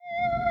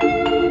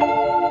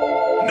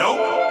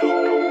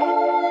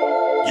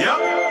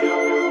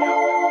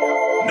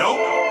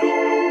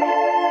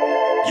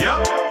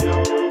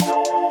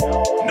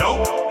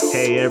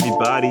Hey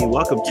everybody,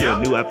 welcome to a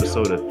new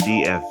episode of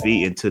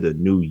DFV into the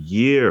new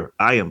year.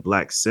 I am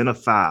Black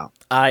Cinephile.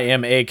 I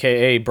am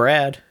AKA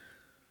Brad.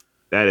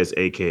 That is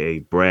AKA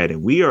Brad,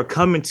 and we are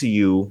coming to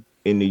you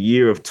in the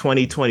year of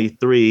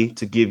 2023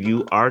 to give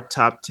you our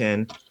top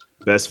 10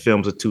 best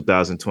films of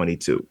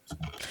 2022.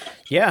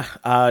 Yeah,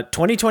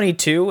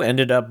 2022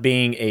 ended up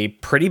being a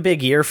pretty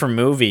big year for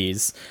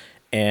movies,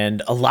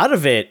 and a lot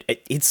of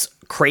it's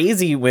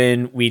crazy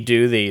when we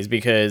do these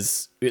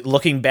because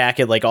looking back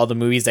at like all the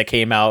movies that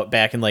came out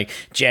back in like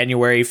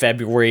January,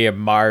 February, and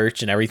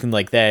March and everything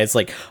like that, it's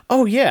like,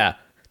 oh yeah,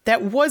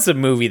 that was a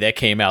movie that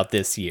came out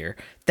this year.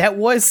 That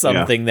was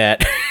something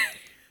that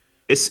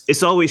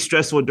It's always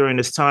stressful during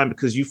this time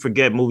because you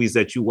forget movies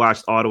that you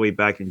watched all the way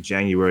back in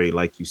January,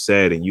 like you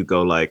said, and you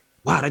go like,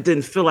 wow, that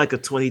didn't feel like a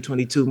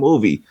 2022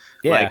 movie.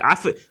 Yeah.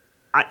 Like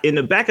in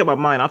the back of my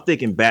mind, I'm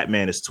thinking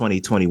Batman is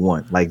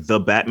 2021, like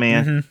the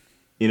Batman. Mm-hmm.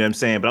 You know what I'm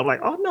saying? But I'm like,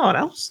 oh no,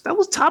 that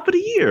was top of the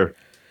year.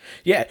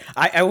 Yeah,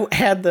 I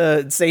had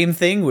the same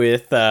thing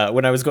with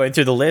when I was going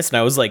through the list, and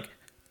I was like,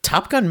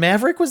 Top Gun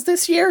Maverick was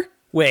this year?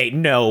 Wait,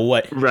 no,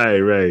 what?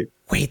 Right.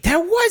 Wait, that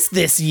was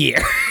this year.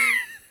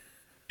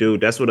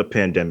 Dude, that's what a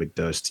pandemic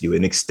does to you.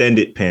 An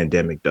extended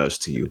pandemic does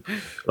to you.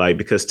 Like,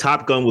 because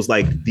Top Gun was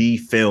like the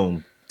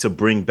film to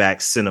bring back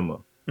cinema.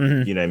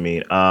 Mm-hmm. You know what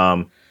I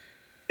mean?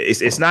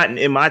 It's not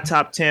in my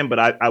top 10, but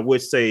I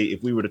would say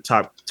if we were to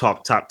talk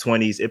top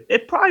 20s,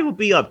 it probably would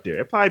be up there.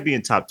 It'd probably be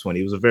in top 20.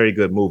 It was a very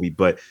good movie,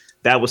 but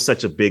that was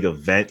such a big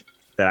event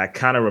that I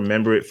kind of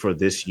remember it for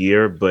this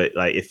year. But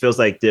like, it feels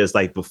like there's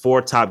like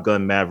before Top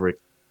Gun Maverick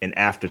and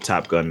after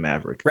Top Gun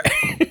Maverick.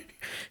 Right.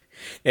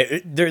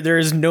 There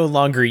is no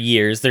longer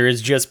years. There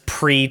is just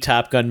pre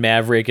Top Gun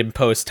Maverick and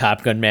post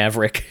Top Gun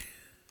Maverick.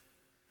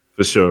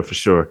 For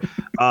sure.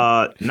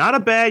 Not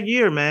a bad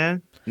year,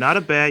 man. Not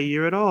a bad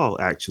year at all,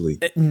 actually.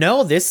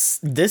 No,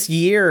 this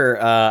year,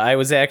 I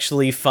was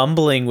actually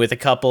fumbling with a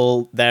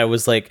couple that I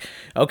was like,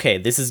 okay,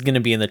 this is going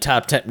to be in the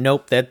top 10.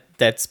 Nope,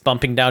 that's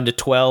bumping down to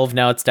 12.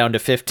 Now it's down to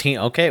 15.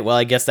 Okay, well,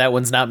 I guess that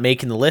one's not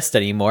making the list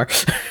anymore.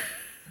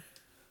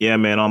 Yeah,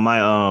 man, on my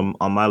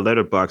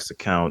Letterboxd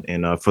account,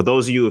 and for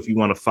those of you, if you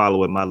want to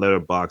follow it, my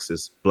Letterboxd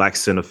is Black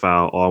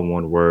Cinephile, all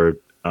one word.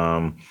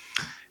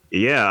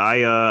 Yeah,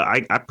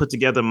 I put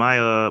together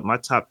my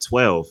top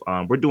 12.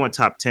 We're doing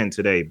top 10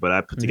 today, but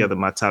I put together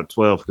my top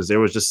 12 because there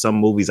was just some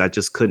movies I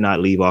just could not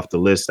leave off the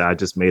list. I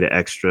just made an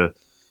extra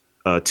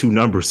two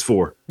numbers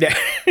for. Yeah.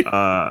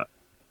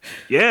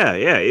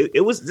 Yeah.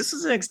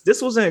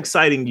 This was an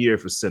exciting year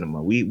for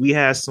cinema. We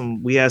had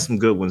some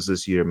good ones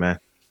this year, man.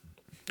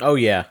 Oh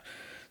yeah.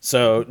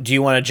 So, do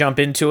you want to jump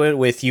into it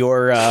with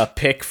your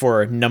pick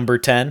for number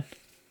 10?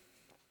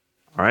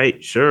 All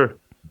right, sure.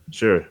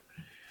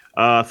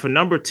 For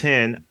number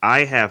 10,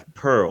 I have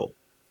Pearl,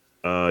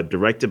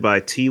 directed by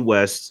T.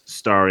 West,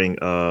 starring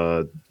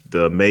the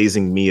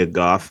amazing Mia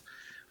Goth.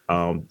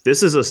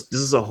 This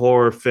is a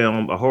horror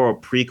film, a horror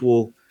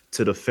prequel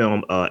to the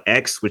film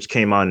X, which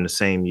came out in the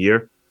same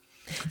year.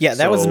 Yeah,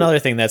 that was another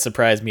thing that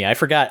surprised me. I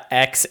forgot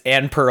X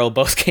and Pearl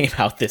both came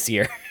out this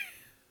year.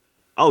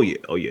 Oh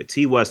yeah.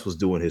 T. West was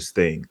doing his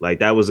thing. Like,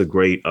 that was a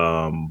great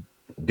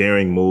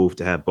daring move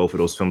to have both of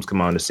those films come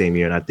out in the same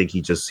year, and I think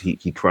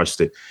he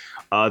crushed it.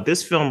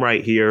 This film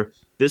right here,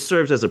 this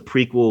serves as a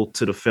prequel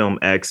to the film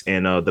X,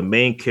 and the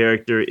main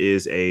character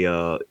is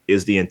the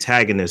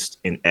antagonist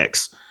in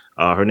X.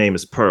 Her name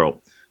is Pearl.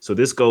 So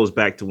this goes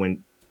back to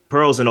when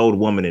Pearl's an old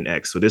woman in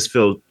X. So this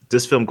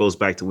film goes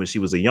back to when she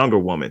was a younger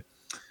woman,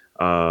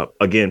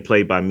 again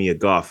played by Mia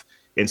Goth.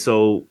 And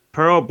so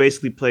Pearl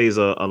basically plays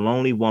a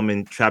lonely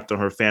woman trapped on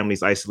her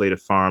family's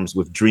isolated farms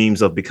with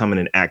dreams of becoming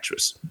an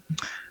actress.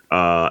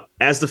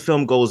 As the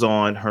film goes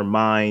on, her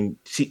mind,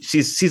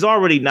 she's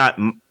already not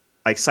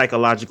like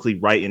psychologically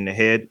right in the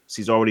head.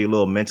 She's already a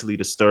little mentally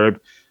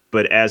disturbed.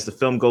 But as the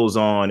film goes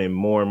on and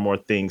more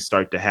things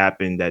start to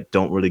happen that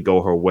don't really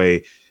go her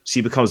way,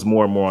 she becomes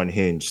more and more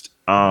unhinged.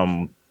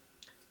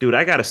 Dude,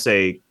 I gotta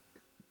say,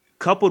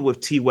 coupled with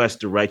T. West's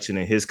direction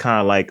and his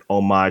kind of like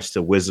homage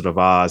to Wizard of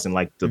Oz and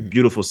like the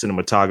beautiful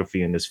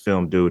cinematography in this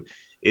film, dude,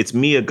 it's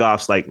Mia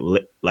Goth's like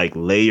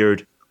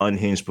layered,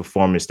 unhinged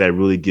performance that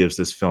really gives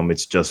this film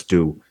its just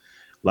due.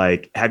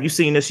 Like, have you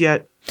seen this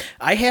yet?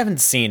 I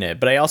haven't seen it,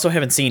 but I also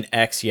haven't seen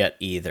X yet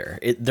either.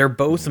 They're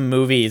both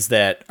movies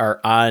that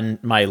are on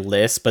my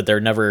list, but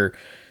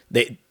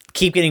they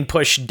keep getting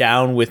pushed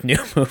down with new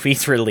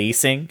movies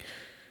releasing.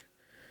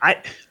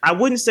 I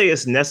wouldn't say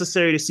it's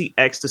necessary to see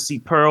X to see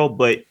Pearl,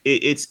 but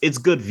it's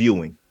good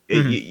viewing.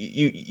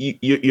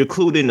 You're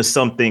clued into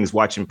some things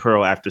watching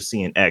Pearl after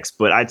seeing X,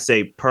 but I'd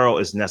say Pearl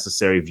is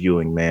necessary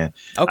viewing, man.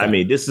 Okay. I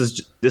mean, this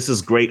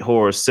is great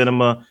horror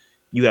cinema.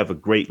 You have a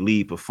great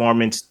lead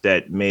performance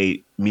that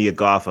made Mia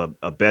Goth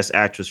a Best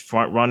Actress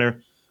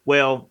frontrunner.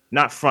 Well,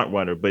 not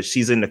frontrunner, but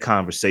she's in the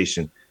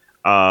conversation.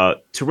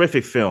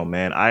 Terrific film,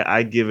 man.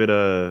 I give it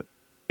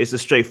it's a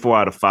straight 4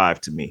 out of 5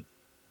 to me.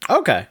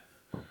 Okay.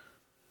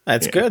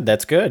 That's good.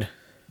 That's good.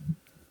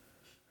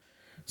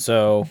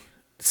 So,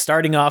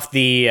 starting off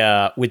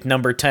with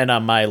number 10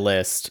 on my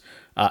list,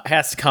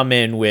 has to come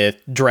in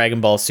with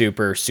Dragon Ball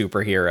Super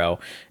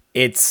Superhero.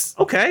 It's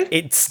Okay.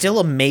 it's still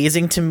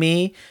amazing to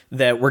me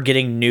that we're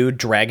getting new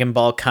Dragon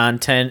Ball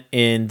content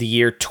in the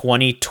year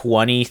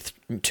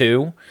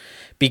 2022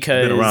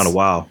 because Been around a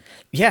while.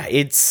 yeah,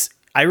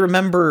 I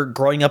remember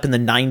growing up in the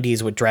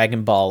 90s with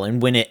Dragon Ball,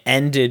 and when it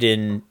ended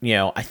in,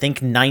 I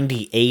think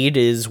 98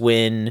 is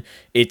when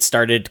it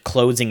started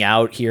closing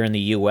out here in the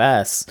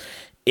US.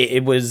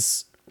 It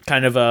was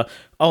kind of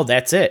oh,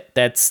 that's it.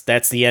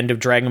 That's the end of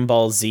Dragon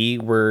Ball Z.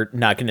 We're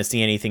not going to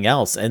see anything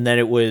else. And then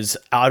it was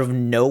out of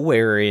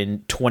nowhere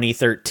in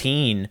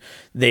 2013,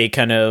 they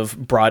kind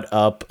of brought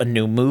up a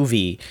new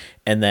movie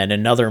and then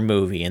another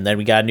movie, and then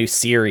we got a new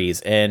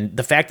series. And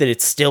the fact that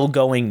it's still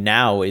going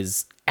now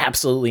is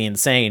absolutely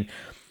insane.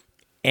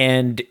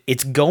 And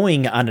it's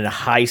going on a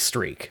high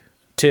streak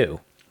too,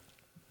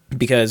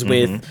 because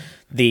with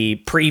the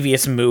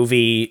previous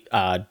movie,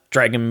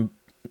 Dragon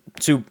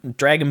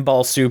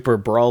Ball Super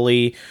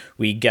Broly,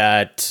 we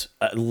got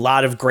a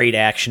lot of great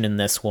action in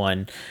this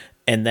one.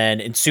 And then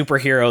in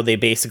Superhero, they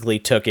basically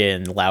took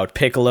in Loud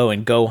Piccolo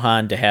and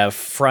Gohan to have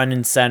front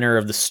and center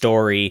of the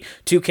story,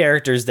 two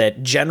characters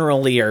that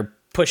generally are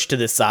pushed to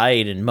the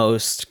side in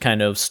most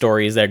kind of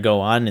stories that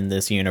go on in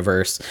this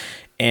universe.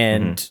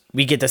 And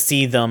we get to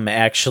see them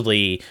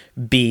actually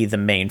be the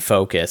main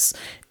focus.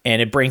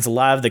 And it brings a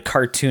lot of the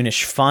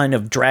cartoonish fun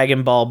of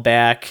Dragon Ball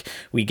back.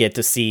 We get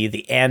to see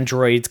the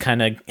androids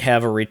kind of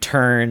have a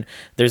return.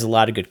 There's a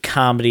lot of good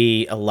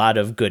comedy, a lot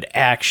of good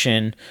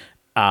action,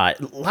 a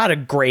lot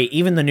of great,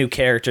 even the new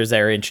characters that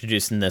are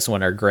introduced in this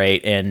one are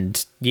great.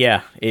 And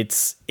yeah,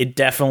 it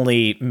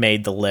definitely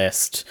made the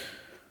list.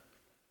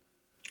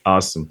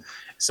 Awesome.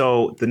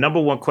 So the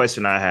number one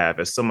question I have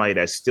as somebody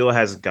that still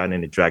hasn't gotten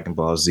into Dragon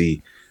Ball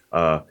Z,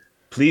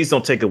 please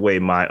don't take away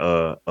my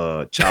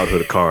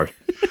childhood card.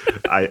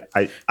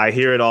 I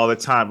hear it all the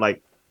time.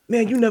 Like,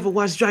 man, you never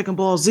watched Dragon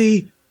Ball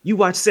Z. You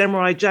watched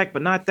Samurai Jack,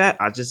 but not that.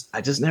 I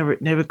just never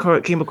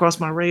came across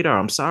my radar.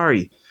 I'm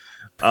sorry.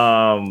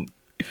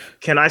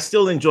 Can I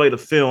still enjoy the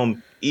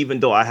film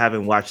even though I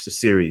haven't watched the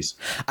series?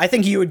 I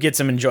think you would get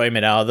some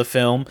enjoyment out of the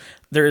film.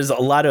 There's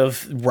a lot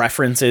of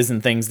references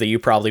and things that you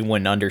probably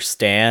wouldn't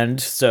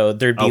understand. So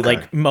there'd be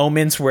like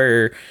moments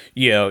where,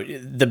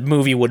 the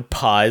movie would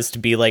pause to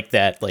be like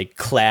that, like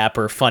clap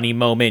or funny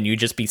moment. You'd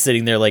just be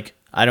sitting there like,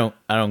 I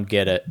don't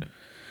get it.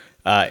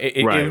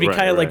 It would be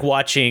kind of like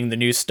watching the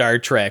new Star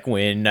Trek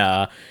when,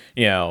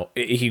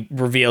 he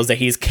reveals that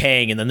he's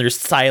Kang, and then there's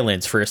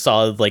silence for a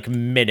solid like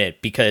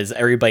minute because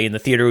everybody in the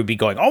theater would be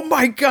going, "Oh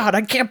my God,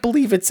 I can't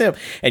believe it's him!"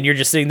 And you're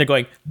just sitting there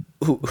going,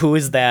 "Who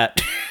is that?"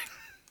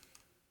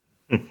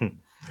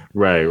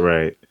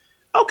 Right.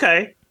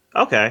 Okay.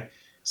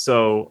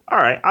 So, all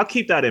right, I'll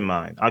keep that in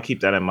mind. I'll keep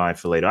that in mind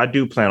for later. I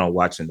do plan on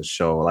watching the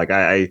show. Like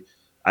I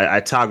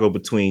toggle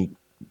between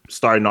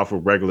starting off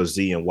with regular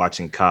Z and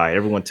watching Kai.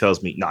 Everyone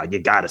tells me, "No, you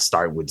got to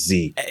start with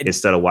Z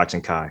instead of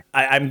watching Kai."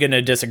 I'm going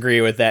to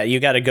disagree with that. You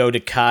got to go to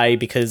Kai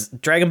because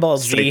Dragon Ball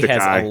Z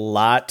has a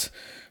lot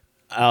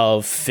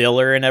of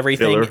filler and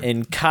everything,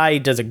 and Kai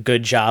does a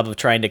good job of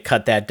trying to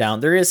cut that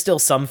down. There is still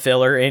some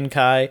filler in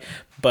Kai,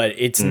 but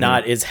it's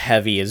not as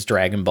heavy as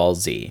Dragon Ball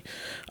Z,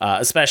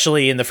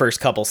 especially in the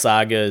first couple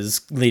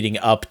sagas leading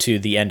up to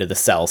the end of the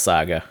Cell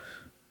saga.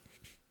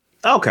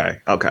 Okay.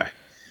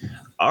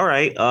 All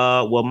right.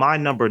 Well, my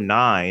number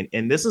 9,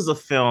 and this is a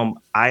film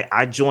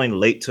I joined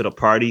late to the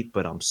party,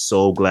 but I'm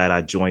so glad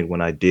I joined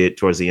when I did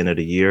towards the end of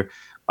the year.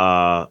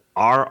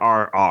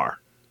 RRR.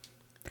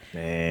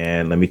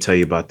 Man, let me tell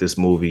you about this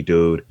movie,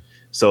 dude.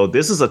 So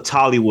this is a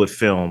Tollywood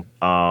film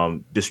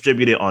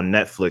distributed on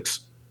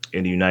Netflix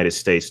in the United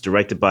States,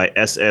 directed by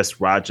S.S.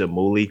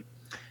 Rajamouli.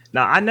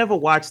 Now, I never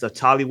watched a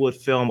Tollywood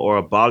film or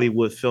a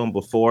Bollywood film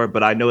before,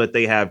 but I know that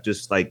they have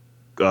just like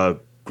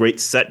great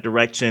set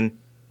direction.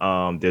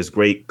 There's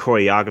great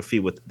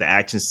choreography with the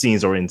action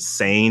scenes are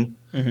insane.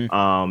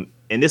 And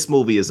this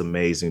movie is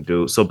amazing,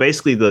 dude. So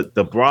basically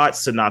the broad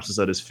synopsis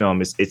of this film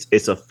is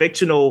it's a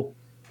fictional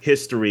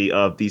history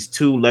of these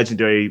two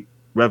legendary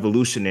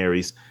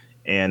revolutionaries.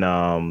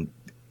 And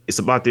it's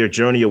about their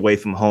journey away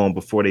from home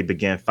before they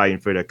began fighting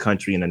for their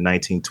country in the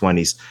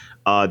 1920s.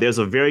 There's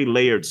a very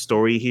layered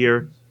story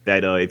here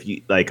that if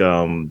you like,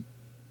 so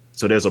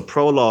there's a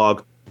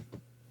prologue.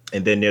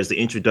 And then there's the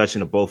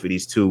introduction of both of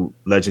these two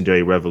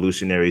legendary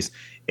revolutionaries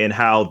and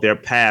how their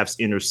paths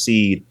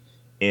intercede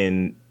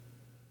in,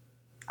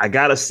 I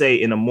gotta say,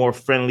 in a more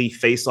friendly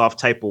face-off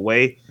type of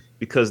way,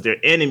 because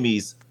they're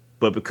enemies,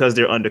 but because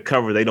they're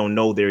undercover, they don't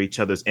know they're each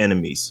other's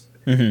enemies.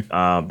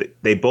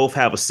 They both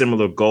have a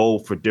similar goal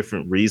for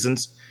different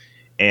reasons.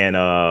 And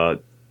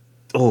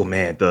oh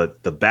man,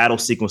 the battle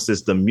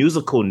sequences, the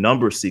musical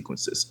number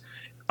sequences.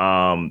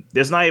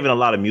 There's not even a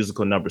lot of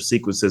musical number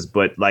sequences,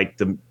 but like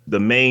the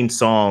main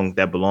song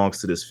that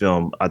belongs to this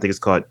film, I think it's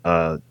called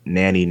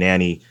Nanny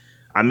Nanny.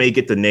 I may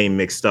get the name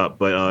mixed up,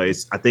 but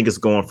I think it's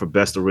going for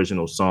best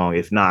original song.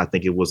 If not, I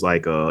think it was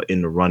like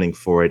in the running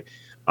for it.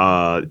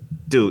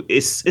 Dude,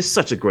 it's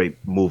such a great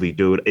movie,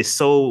 dude. It's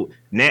so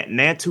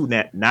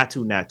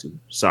Natu.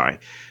 Sorry.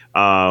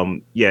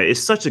 Yeah,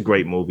 it's such a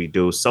great movie,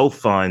 dude. So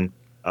fun.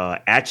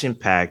 action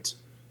packed.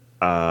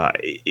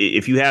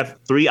 If you have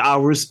 3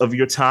 hours of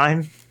your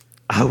time,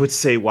 I would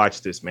say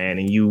watch this, man,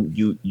 and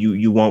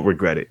you won't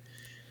regret it.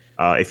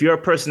 If you're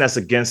a person that's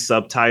against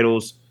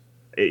subtitles,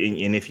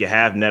 and if you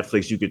have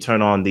Netflix, you could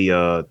turn on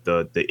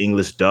the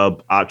English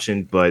dub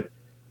option. But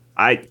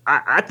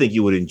I think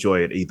you would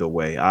enjoy it either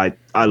way.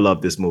 I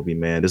love this movie,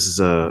 man. This is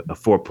a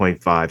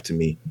 4.5 to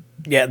me.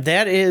 Yeah,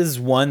 that is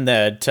one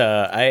that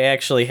I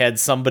actually had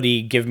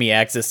somebody give me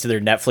access to their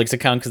Netflix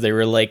account because they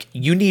were like,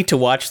 "You need to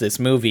watch this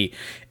movie,"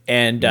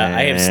 and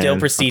I have still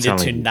proceeded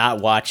to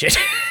not watch it.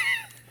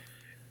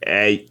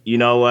 Hey, you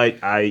know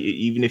what? I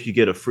Even if you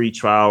get a free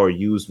trial or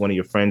use one of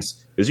your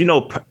friends, because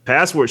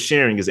password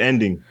sharing is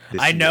ending.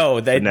 I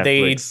know that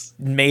they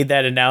made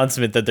that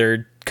announcement that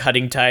they're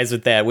cutting ties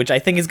with that, which I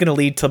think is going to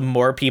lead to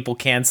more people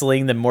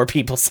canceling than more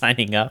people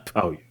signing up.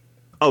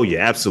 Oh yeah,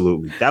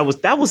 absolutely. That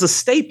was a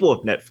staple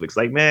of Netflix.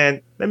 Like,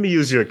 man, let me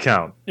use your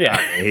account. Yeah,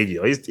 here you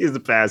go. Here's the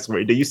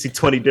password. Then you see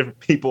 20 different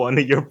people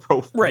under your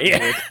profile. Right.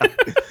 Yeah.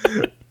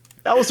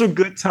 Those were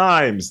good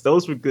times.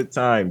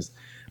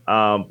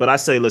 But I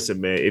say,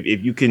 listen, man,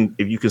 if you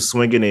can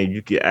swing it and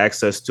you get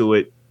access to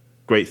it,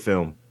 great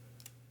film.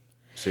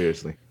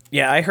 Seriously.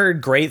 Yeah, I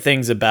heard great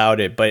things about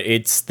it, but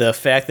it's the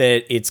fact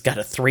that it's got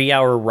a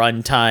 3-hour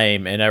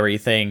runtime and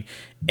everything,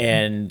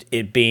 and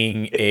it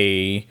being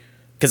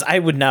because I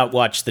would not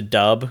watch the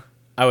dub.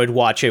 I would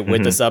watch it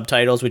with the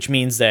subtitles, which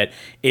means that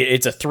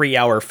it's a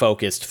 3-hour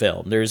focused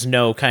film. There's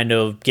no kind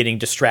of getting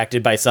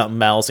distracted by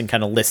something else and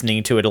kind of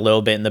listening to it a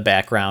little bit in the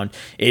background.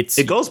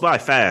 It goes by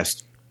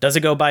fast. Does it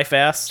go by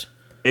fast?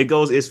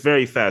 It's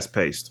very fast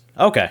paced.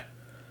 Okay.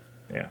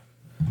 Yeah.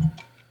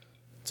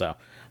 So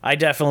I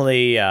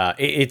definitely,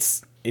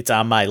 it's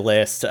on my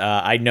list.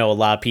 I know a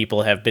lot of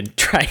people have been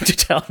trying to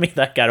tell me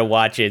that I gotta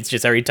watch it. It's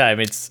just every time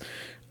it's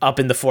up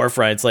in the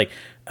forefront, it's like,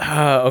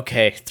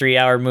 okay,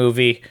 3-hour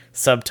movie,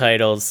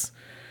 subtitles.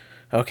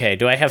 Okay,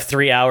 do I have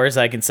 3 hours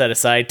I can set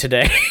aside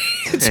today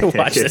to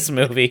watch this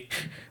movie?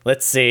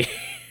 Let's see.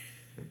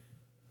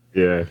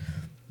 Yeah.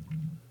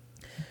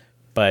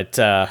 But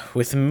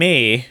with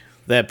me,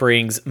 that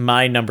brings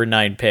my number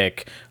 9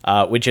 pick,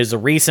 which is a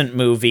recent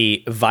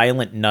movie,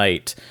 Violent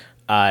Night.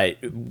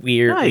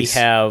 We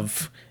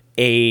have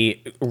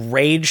a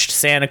raged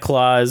Santa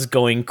Claus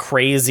going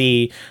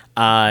crazy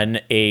on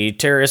a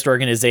terrorist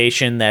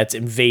organization that's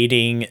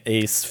invading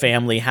his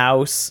family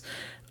house.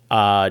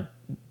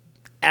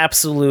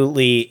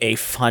 Absolutely a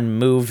fun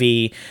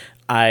movie.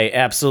 I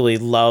absolutely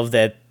love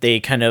that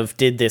they kind of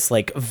did this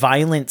like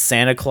violent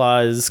Santa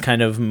Claus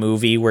kind of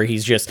movie where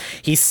he's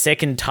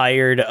sick and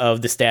tired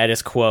of the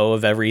status quo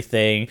of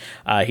everything.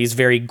 He's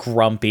very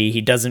grumpy.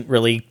 He doesn't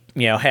really,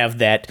 have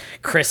that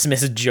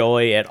Christmas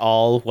joy at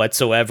all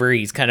whatsoever.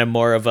 He's kind of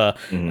more of a,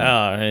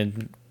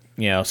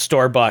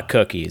 store-bought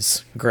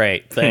cookies.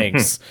 Great,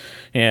 thanks.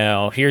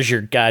 Here's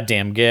your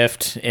goddamn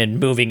gift, and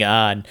moving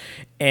on.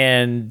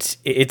 And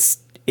it's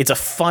a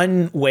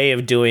fun way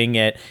of doing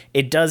it.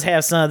 It does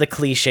have some of the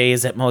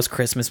cliches that most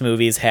Christmas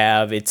movies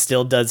have. It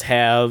still does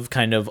have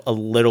kind of a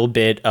little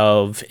bit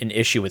of an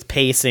issue with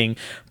pacing,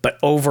 but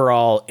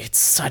overall, it's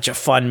such a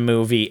fun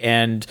movie,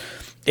 and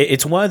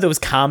it's one of those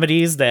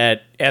comedies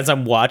that, as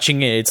I'm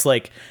watching it, it's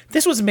like,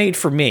 this was made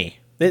for me.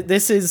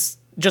 This is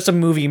just a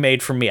movie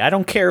made for me. I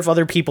don't care if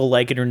other people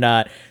like it or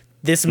not.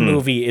 This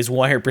movie is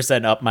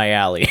 100% up my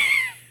alley.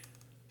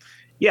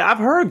 Yeah, I've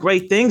heard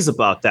great things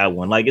about that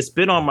one. Like, it's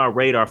been on my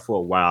radar for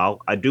a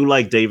while. I do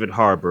like David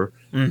Harbour.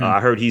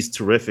 I heard he's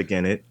terrific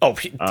in it. Oh,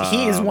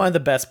 he is one of the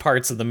best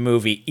parts of the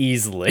movie,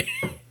 easily.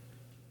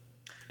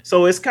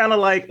 So it's kind of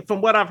like,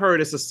 from what I've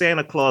heard, it's a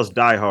Santa Claus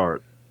Die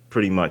Hard,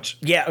 pretty much.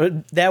 Yeah,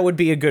 that would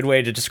be a good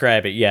way to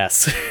describe it,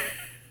 yes.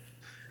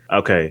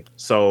 Okay,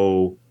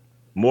 so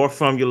more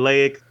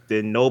formulaic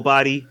than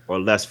Nobody or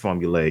less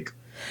formulaic?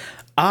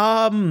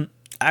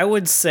 I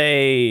would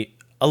say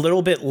a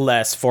little bit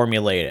less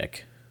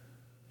formulaic.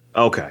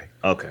 Okay.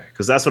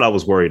 Because that's what I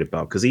was worried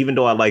about. Because even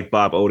though I like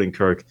Bob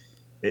Odenkirk,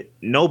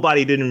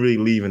 Nobody didn't really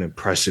leave an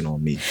impression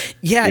on me.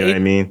 Yeah. You know what I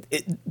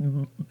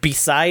mean?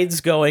 Besides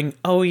going,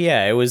 oh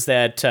yeah, it was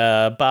that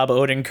Bob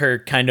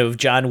Odenkirk kind of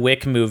John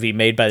Wick movie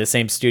made by the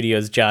same studio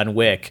as John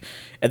Wick.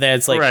 And then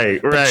it's like,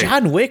 right. But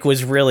John Wick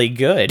was really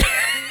good.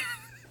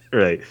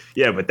 Right.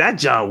 Yeah, but that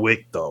John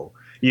Wick, though,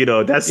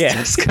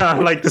 that's kind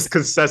of like this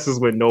consensus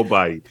with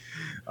Nobody.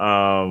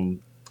 All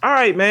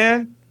right,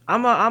 man.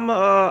 I'm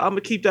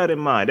gonna keep that in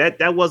mind.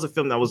 That was a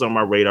film that was on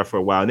my radar for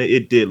a while, and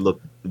it did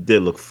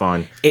look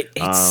fun.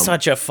 It's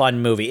such a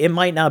fun movie. It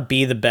might not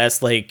be the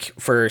best like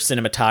for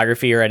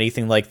cinematography or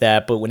anything like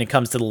that, but when it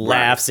comes to the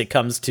laughs, it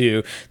comes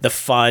to the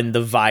fun,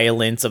 the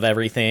violence of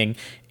everything.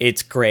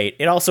 It's great.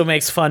 It also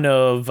makes fun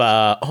of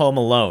Home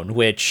Alone,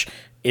 which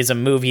is a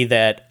movie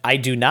that I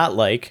do not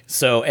like.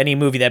 So any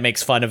movie that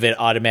makes fun of it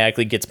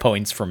automatically gets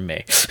points from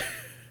me.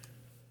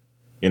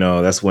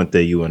 That's one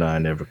thing you and I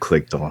never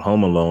clicked on.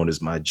 Home Alone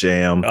is my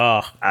jam.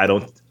 Oh. I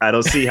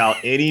don't see how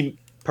any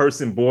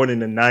person born in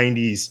the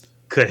 90s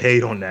could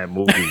hate on that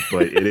movie,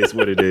 but it is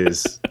what it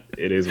is.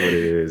 It is what it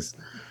is.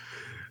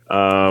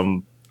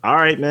 All All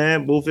right,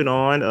 man. Moving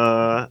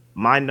on.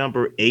 My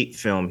number 8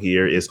 film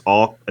here is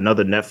all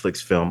another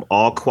Netflix film,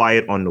 All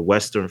Quiet on the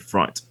Western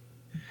Front.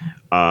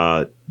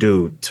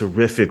 Dude,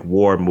 terrific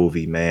war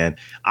movie, man.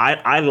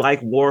 I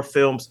like war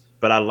films,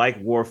 but I like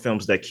war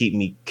films that keep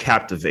me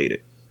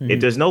captivated. If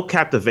Mhm. there's no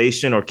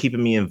captivation or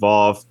keeping me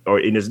involved, or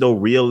and there's no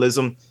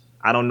realism,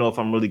 I don't know if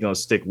I'm really gonna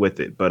stick with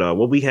it. But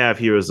what we have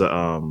here is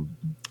a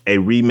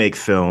remake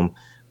film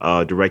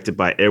directed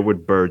by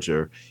Edward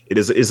Berger. It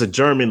is a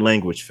German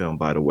language film,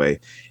 by the way,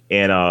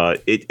 and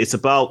it's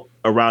about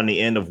around the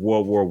end of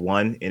World War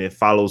One, and it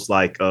follows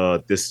like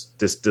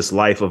this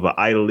life of an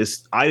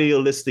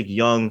idealistic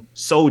young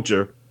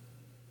soldier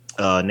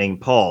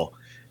named Paul.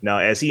 Now,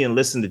 as he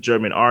enlists in the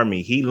German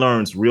army, he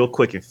learns real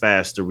quick and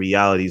fast the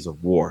realities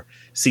of war.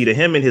 See, to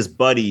him and his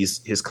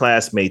buddies, his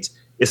classmates,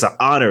 it's an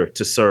honor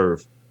to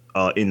serve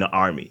in the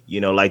army. You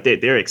know, like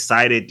they're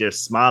excited, they're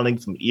smiling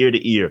from ear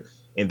to ear,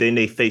 and then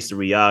they face the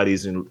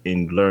realities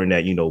and learn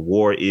that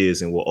war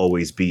is and will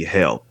always be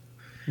hell.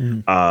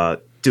 Mhm.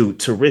 Dude,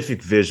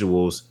 terrific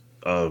visuals,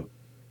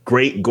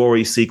 great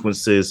gory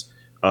sequences,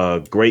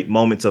 great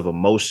moments of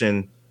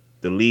emotion.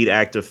 The lead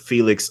actor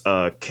Felix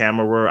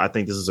Kammerer, I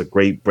think this is a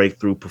great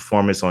breakthrough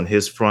performance on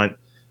his front.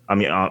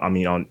 On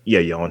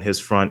his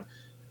front.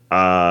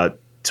 Uh,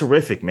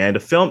 Terrific, man.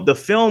 The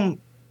film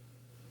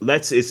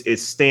lets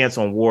its stance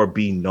on war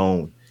be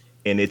known,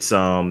 and it's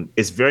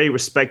very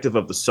respective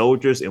of the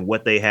soldiers and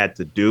what they had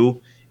to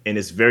do, and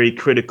it's very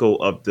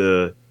critical of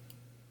the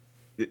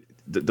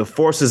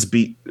forces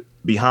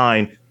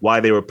behind why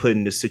they were put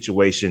in this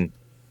situation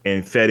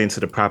and fed into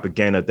the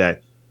propaganda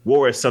that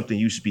war is something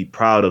you should be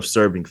proud of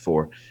serving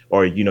for,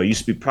 or you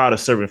should be proud of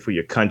serving for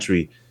your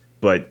country,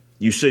 but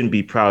you shouldn't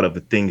be proud of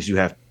the things you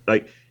have,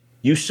 like,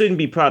 you shouldn't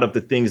be proud of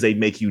the things they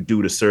make you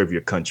do to serve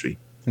your country.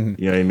 Mhm.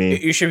 You know what I mean?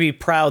 You should be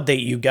proud that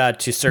you got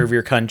to serve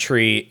your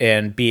country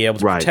and be able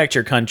to Right. protect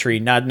your country,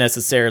 not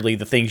necessarily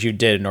the things you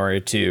did in order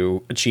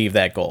to achieve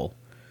that goal.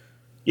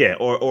 Yeah,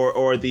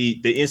 or the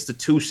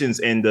institutions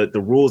and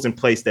the rules in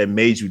place that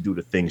made you do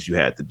the things you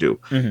had to do.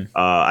 Mhm.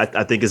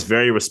 I think it's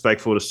very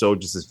respectful to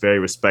soldiers. It's very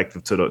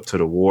respectful to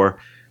the war.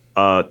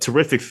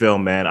 Terrific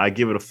film, man. I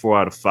give it a 4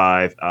 out of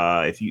 5.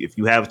 If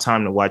you have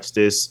time to watch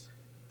this,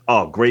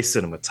 oh, great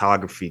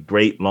cinematography,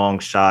 great long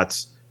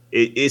shots.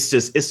 It's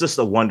just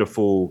a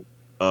wonderful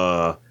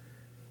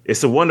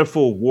it's a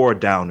wonderful war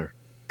downer,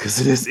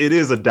 because it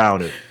is a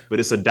downer, but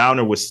it's a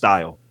downer with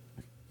style.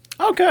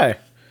 Okay.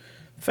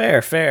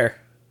 Fair, fair.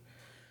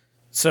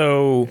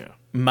 So Yeah.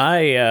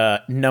 my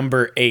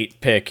number 8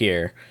 pick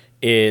here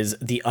is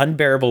The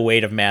Unbearable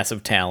Weight of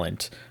Massive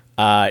Talent.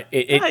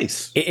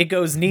 Nice. It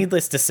goes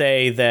needless to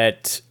say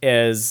that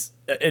as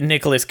a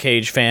Nicolas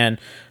Cage fan,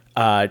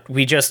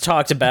 we just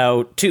talked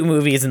about 2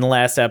 movies in the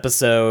last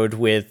episode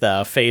with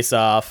Face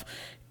Off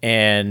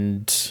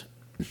and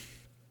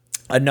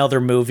another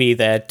movie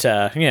that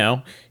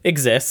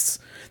exists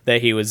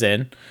that he was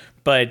in,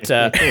 but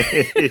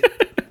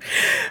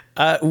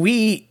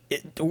we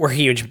were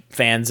huge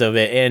fans of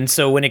it. And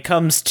so when it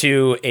comes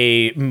to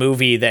a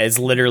movie that is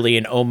literally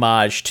an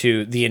homage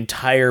to the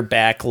entire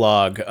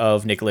backlog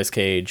of Nicolas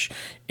Cage,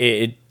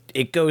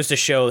 it goes to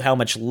show how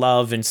much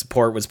love and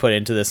support was put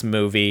into this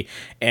movie,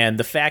 and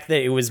the fact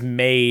that it was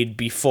made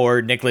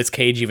before Nicolas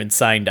Cage even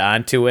signed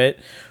on to it,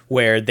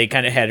 where they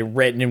kind of had it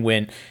written and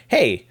went,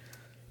 hey,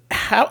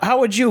 how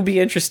would you be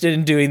interested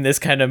in doing this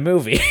kind of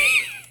movie?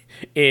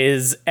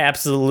 Is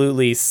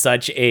absolutely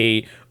such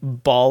a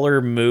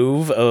baller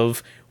move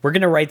of, we're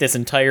going to write this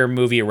entire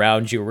movie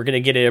around you. We're going to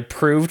get it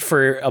approved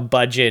for a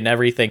budget and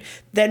everything.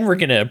 Then we're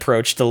going to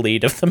approach the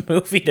lead of the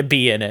movie to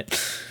be in it.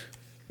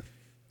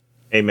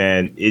 Hey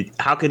man,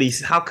 how could he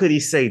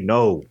say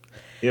no? You know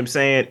what I'm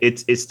saying?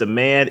 It's the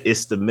man,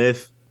 it's the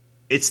myth,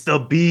 it's the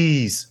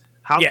bees.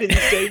 How Yeah. could he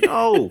say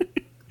no?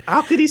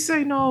 How could he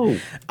say no?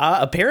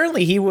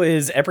 Apparently he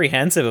was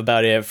apprehensive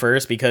about it at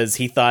first because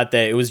he thought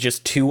that it was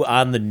just too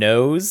on the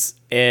nose,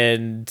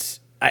 and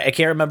I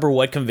can't remember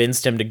what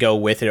convinced him to go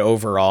with it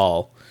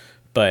overall,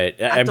 but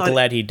I'm thought-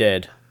 glad he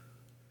did.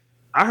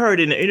 I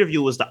heard in the interview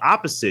it was the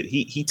opposite.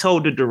 He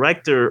told the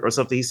director or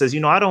something. He says,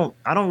 I don't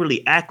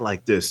really act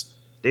like this.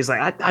 He's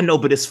like, I know,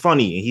 but it's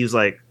funny. And he was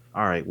like,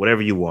 all right,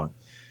 whatever you want.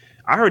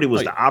 I heard it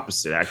was the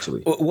opposite,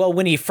 actually. Well,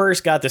 when he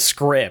first got the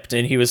script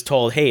and he was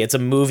told, hey, it's a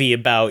movie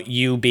about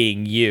you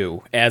being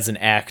you as an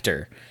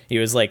actor, he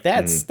was like,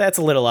 that's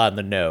a little on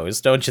the nose,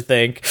 don't you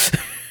think?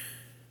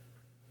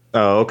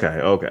 Oh,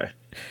 okay.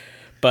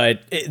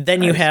 But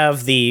then you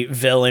have the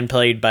villain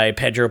played by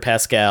Pedro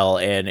Pascal,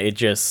 and it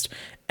just,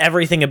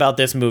 everything about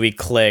this movie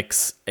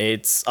clicks.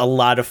 It's a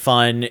lot of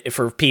fun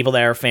for people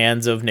that are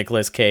fans of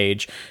Nicolas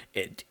Cage.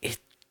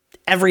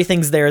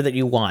 Everything's there that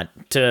you want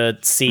to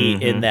see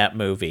in that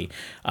movie.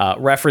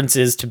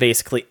 References to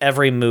basically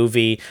every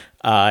movie.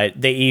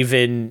 They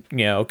even,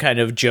 kind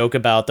of joke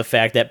about the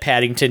fact that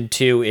Paddington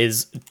 2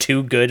 is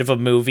too good of a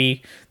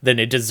movie than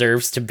it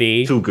deserves to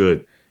be. Too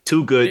good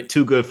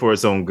for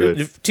its own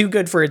good. Too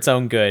good for its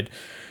own good.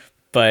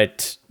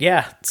 But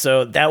yeah,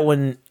 so that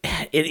one,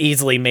 it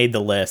easily made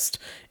the list.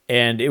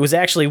 And it was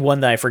actually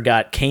one that I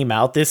forgot came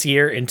out this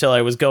year until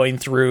I was going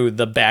through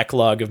the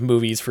backlog of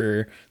movies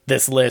for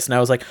this list. And I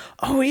was like,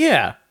 oh,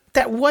 yeah,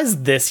 that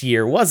was this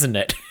year, wasn't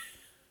it?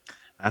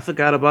 I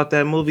forgot about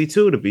that movie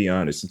too, to be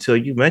honest, until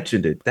you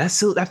mentioned it. That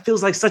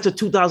feels like such a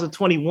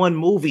 2021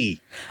 movie.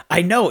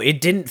 I know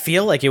it didn't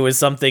feel like it was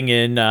something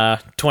in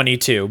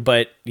 22,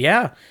 but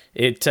yeah,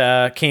 it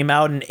came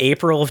out in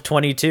April of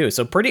 22,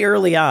 so pretty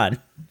early on.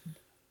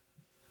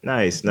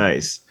 Nice,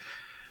 nice.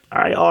 All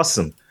right,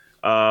 awesome.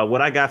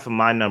 What I got for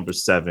my number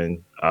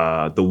 7,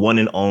 the one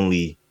and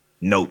only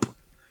Nope.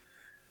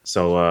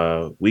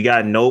 So we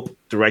got Nope,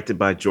 directed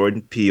by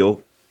Jordan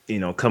Peele.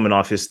 Coming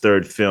off his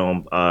third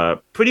film,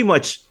 pretty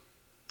much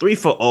 3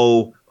 for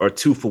 0 or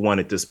 2 for 1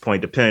 at this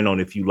point, depending on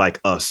if you like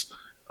Us.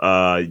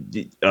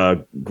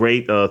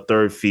 Great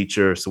third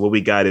feature. So what we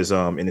got is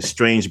an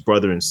estranged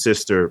brother and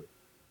sister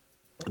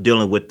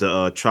dealing with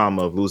the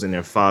trauma of losing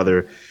their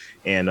father,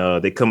 and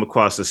they come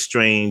across a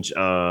strange,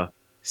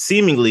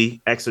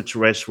 seemingly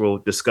extraterrestrial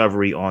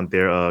discovery on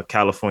their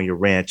California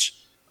ranch,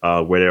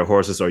 where their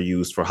horses are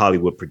used for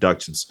Hollywood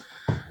productions.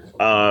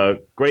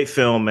 Great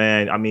film,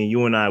 man. I mean,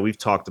 you and I, we've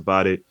talked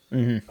about it.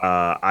 Mm-hmm.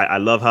 I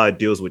love how it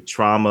deals with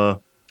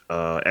trauma,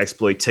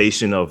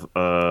 exploitation,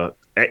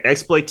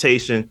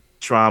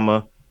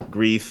 trauma,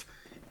 grief.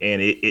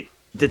 And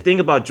the thing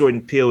about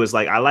Jordan Peele is,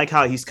 like, I like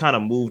how he's kind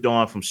of moved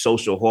on from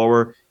social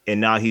horror, and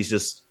now he's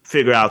just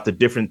figured out the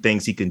different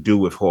things he can do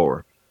with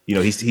horror.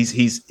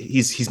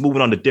 He's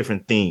moving on to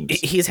different themes.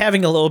 He's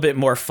having a little bit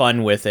more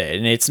fun with it,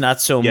 and it's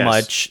not so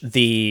much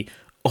the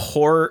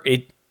horror.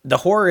 The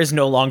horror is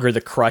no longer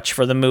the crutch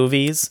for the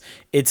movies.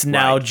 It's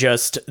now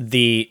just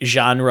the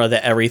genre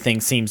that everything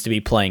seems to be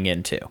playing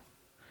into.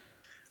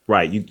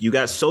 Right. You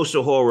got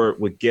social horror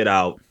with Get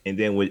Out, and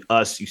then with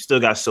Us, you still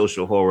got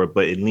social horror,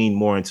 but it leaned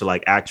more into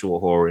like actual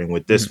horror. And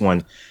with this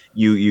one,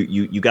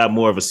 you got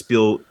more of a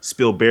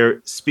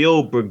Spielberg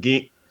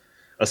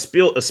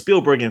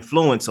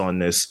influence on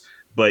this,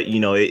 but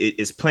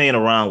it's playing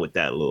around with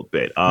that a little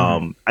bit.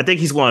 I think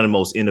he's one of the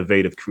most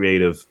innovative,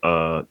 creative,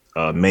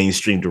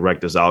 mainstream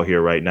directors out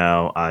here right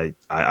now.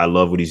 I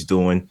love what he's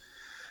doing.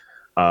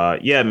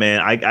 Yeah, man,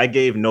 I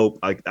gave Nope.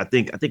 I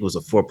think it was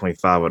a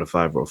 4.5 out of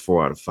 5 or a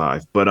 4 out of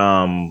 5. But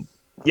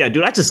yeah,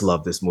 dude, I just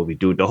love this movie,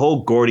 dude. The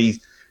whole Gordy,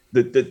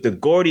 the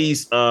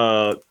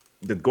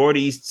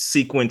Gordy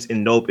sequence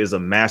in Nope is a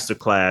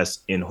masterclass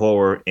in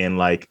horror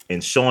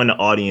and showing the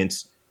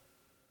audience,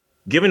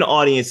 giving the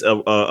audience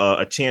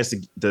a chance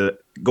to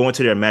go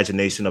into their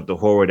imagination of the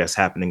horror that's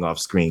happening off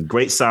screen.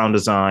 Great sound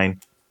design,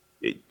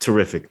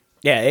 terrific.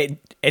 Yeah,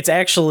 it's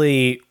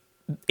actually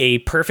a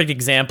perfect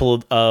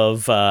example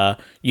of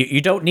you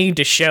don't need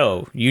to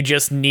show, you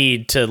just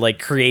need to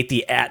create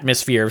the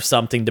atmosphere of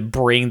something to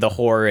bring the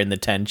horror and the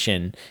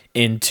tension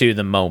into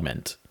the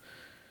moment.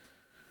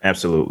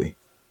 Absolutely.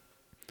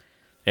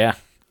 Yeah.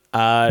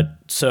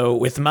 So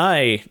with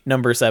my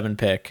number 7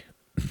 pick,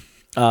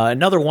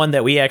 another one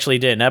that we actually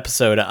did an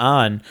episode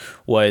on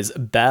was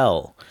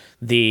Belle,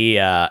 the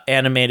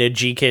animated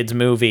G-Kids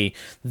movie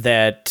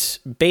that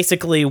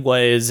basically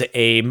was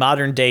a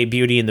modern day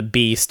Beauty and the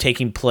Beast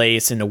taking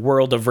place in a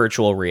world of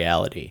virtual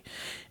reality.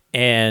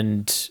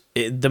 And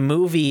the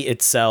movie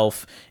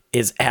itself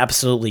is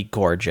absolutely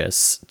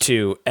gorgeous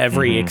to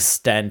every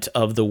extent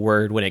of the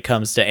word when it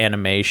comes to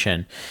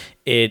animation.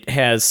 It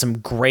has some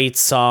great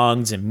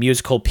songs and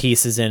musical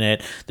pieces in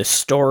it. The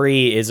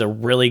story is a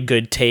really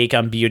good take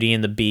on Beauty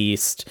and the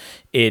Beast.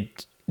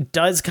 It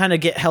does kind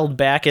of get held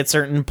back at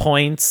certain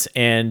points,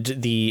 and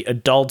the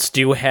adults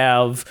do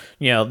have,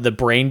 the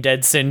brain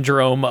dead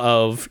syndrome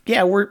of,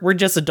 we're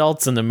just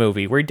adults in the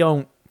movie. We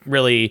don't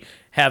really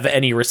have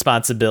any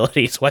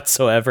responsibilities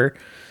whatsoever.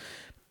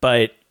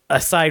 But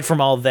aside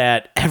from all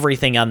that,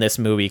 everything on this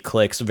movie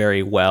clicks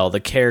very well. The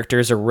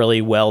characters are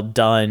really well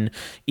done.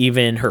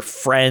 Even her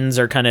friends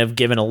are kind of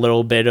given a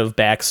little bit of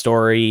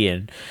backstory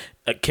and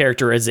a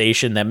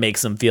characterization that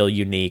makes them feel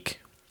unique.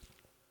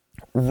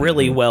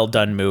 Really well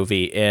done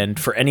movie. And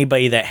for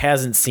anybody that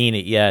hasn't seen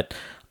it yet,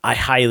 I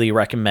highly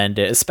recommend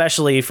it,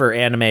 especially for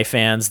anime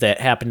fans that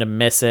happen to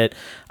miss it.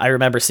 I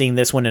remember seeing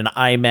this one in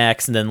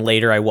IMAX, and then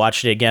later I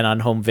watched it again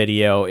on home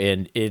video,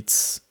 and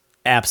it's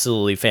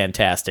absolutely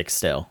fantastic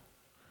still.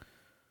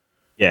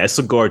 Yeah, it's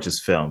a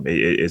gorgeous film.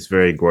 It's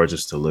very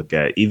gorgeous to look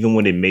at, even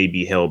when it may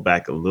be held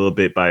back a little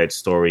bit by its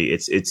story.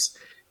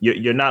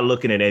 You're not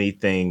looking at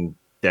anything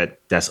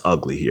that's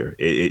ugly here.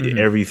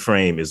 Every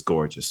frame is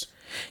gorgeous.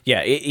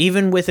 Yeah,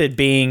 even with it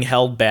being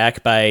held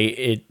back by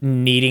it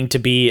needing to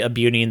be a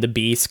Beauty and the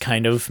Beast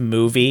kind of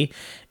movie,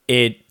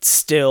 it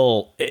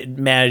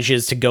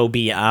manages to go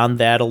beyond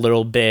that a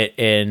little bit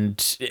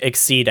and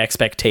exceed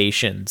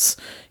expectations,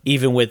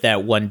 even with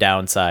that one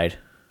downside.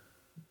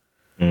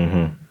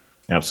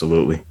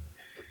 Absolutely.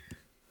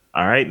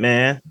 All right,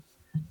 man.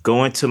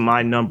 Going to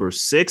my number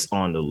 6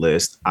 on the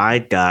list, I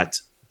got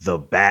The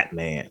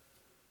Batman.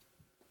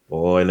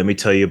 Boy, let me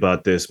tell you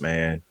about this,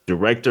 man.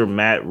 Director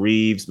Matt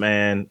Reeves,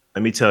 man.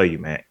 Let me tell you,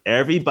 man.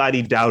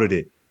 Everybody doubted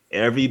it.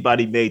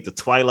 Everybody made the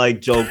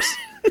Twilight jokes.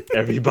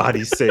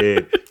 Everybody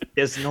said,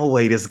 "There's no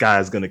way this guy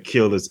is gonna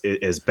kill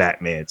as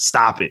Batman.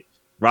 Stop it,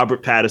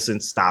 Robert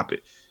Pattinson. Stop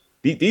it."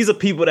 These are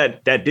people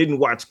that didn't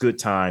watch Good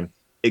Time,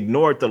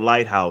 ignored The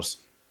Lighthouse,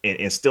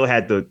 and still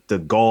had the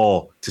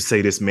gall to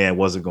say this man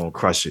wasn't gonna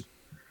crush it.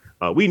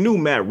 We knew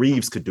Matt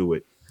Reeves could do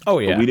it. Oh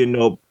yeah, but we didn't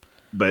know.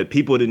 But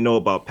people didn't know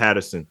about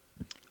Pattinson.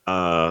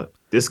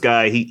 This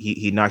guy,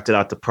 he knocked it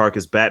out the park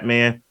as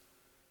Batman.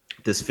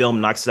 This film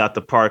knocks it out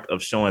the park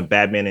of showing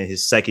Batman in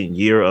his second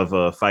year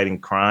of fighting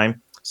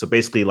crime. So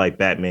basically, like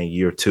Batman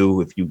Year 2,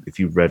 if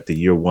you read the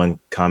Year 1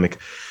 comic,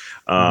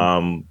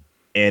 and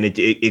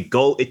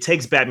it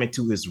takes Batman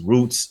to his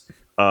roots,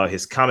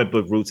 his comic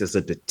book roots as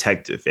a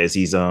detective, as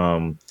he's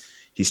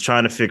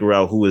trying to figure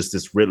out who is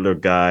this Riddler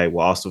guy,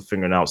 while also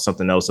figuring out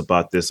something else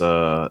about this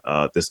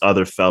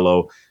other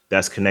fellow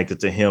that's connected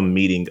to him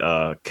meeting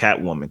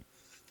Catwoman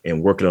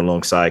and working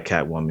alongside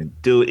Catwoman.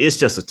 Dude, it's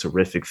just a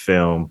terrific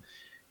film.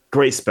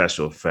 Great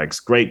special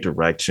effects, great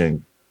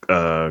direction,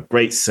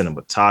 great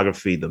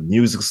cinematography. The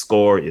music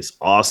score is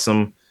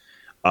awesome.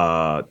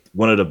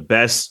 One of the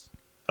best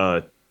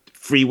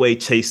freeway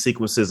chase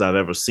sequences I've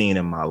ever seen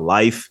in my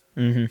life.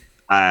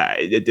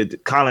 Mm-hmm.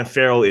 Colin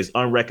Farrell is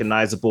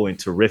unrecognizable and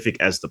terrific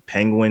as the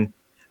Penguin.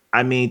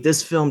 I mean,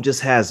 this film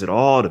just has it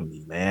all to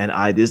me, man.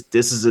 This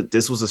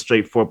was a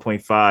straight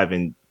 4.5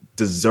 and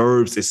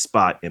deserves its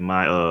spot in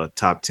my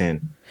top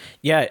 10.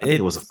 Yeah,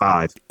 it was a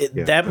 5.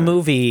 That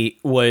movie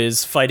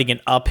was fighting an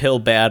uphill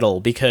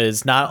battle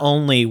because not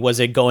only was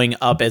it going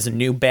up as a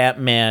new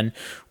Batman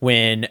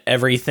when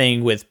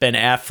everything with Ben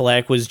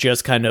Affleck was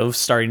just kind of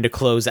starting to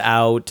close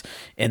out,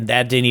 and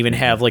that didn't even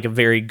have like a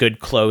very good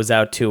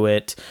closeout to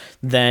it.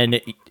 Then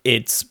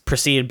it's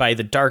preceded by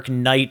the Dark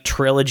Knight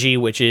trilogy,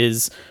 which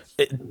is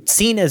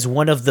seen as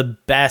one of the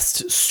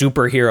best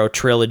superhero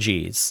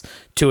trilogies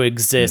to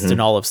exist in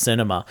all of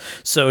cinema.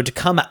 So to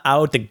come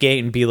out the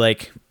gate and be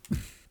like,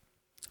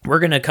 we're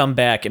going to come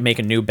back and make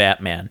a new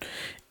Batman,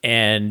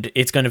 and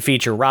it's going to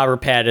feature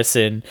Robert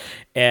Pattinson,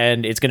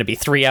 and it's going to be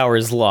 3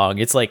 hours long.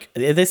 It's like,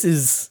 this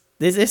is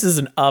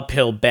an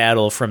uphill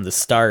battle from the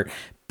start,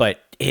 but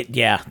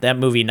that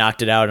movie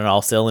knocked it out on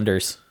all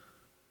cylinders.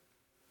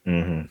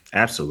 Mm-hmm.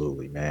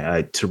 Absolutely,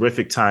 man.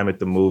 Terrific time at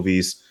the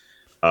movies.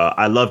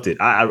 I loved it.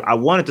 I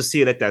wanted to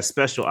see it at that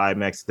special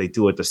IMAX they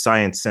do at the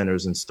science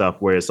centers and stuff,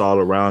 where it's all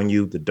around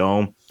you, the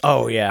dome.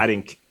 Oh yeah. I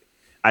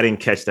didn't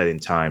catch that in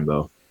time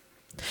though.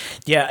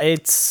 Yeah,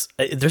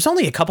 there's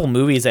only a couple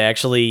movies that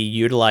actually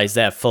utilize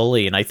that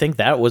fully, and I think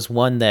that was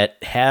one that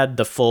had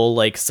the full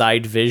like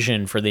side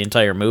vision for the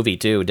entire movie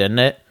too, didn't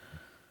it?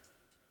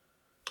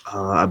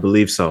 I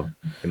believe so.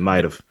 It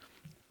might have.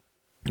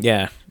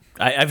 Yeah.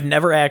 I've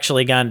never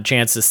actually gotten a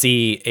chance to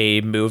see a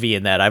movie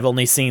in that. I've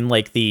only seen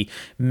like the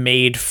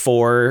made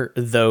for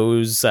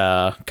those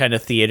kind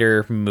of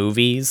theater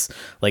movies,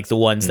 like the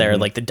ones that are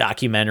like the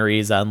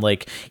documentaries on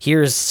like,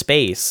 here's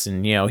space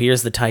and,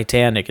 here's the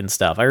Titanic and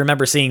stuff. I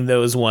remember seeing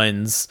those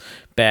ones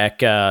back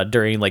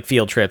during like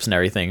field trips and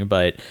everything.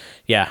 But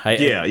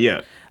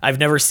I've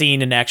never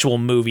seen an actual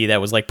movie that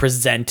was like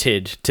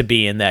presented to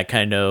be in that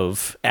kind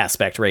of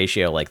aspect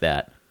ratio like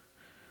that.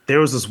 There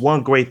was this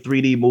one great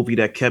 3D movie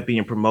that kept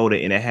being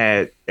promoted, and it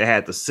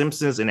had The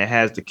Simpsons and it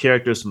has the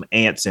characters from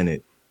Ants in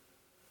it.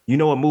 You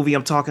know what movie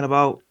I'm talking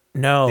about?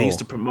 No. They used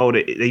to promote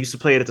it. They used to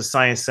play it at the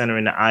Science Center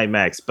in the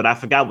IMAX, but I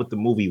forgot what the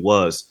movie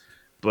was.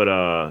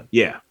 But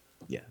yeah.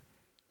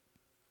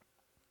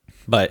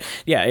 But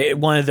yeah,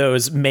 one of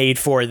those made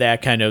for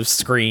that kind of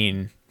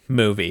screen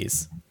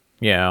movies.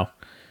 Got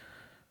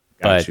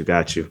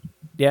you.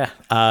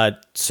 Yeah.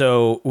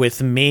 So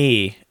with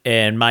me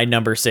and my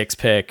number 6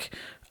 pick,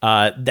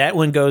 that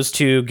one goes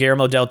to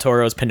Guillermo del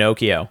Toro's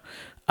Pinocchio.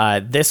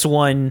 This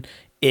one,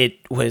 it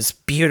was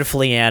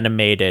beautifully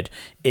animated.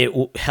 It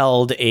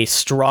held a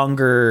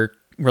stronger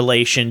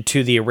relation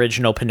to the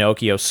original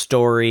Pinocchio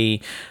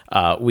story.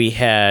 We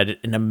had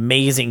an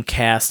amazing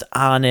cast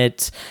on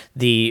it.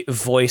 The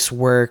voice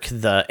work,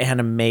 the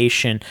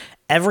animation,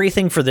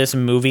 everything for this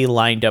movie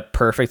lined up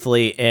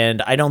perfectly,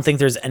 and I don't think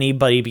there's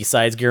anybody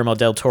besides Guillermo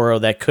del Toro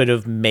that could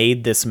have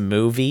made this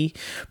movie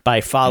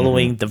by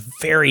following the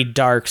very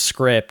dark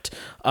script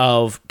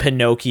of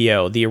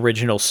Pinocchio, the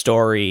original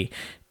story,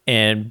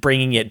 and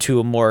bringing it to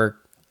a more,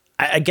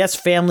 I guess,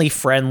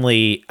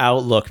 family-friendly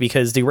outlook,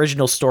 because the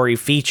original story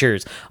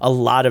features a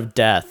lot of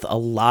death, a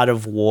lot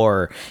of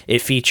war. It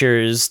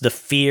features the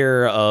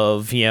fear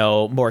of,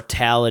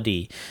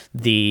 mortality,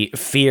 the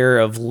fear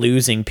of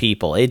losing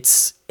people.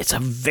 It's a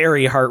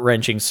very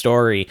heart-wrenching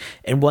story,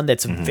 and one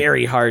that's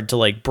very hard to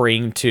like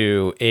bring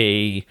to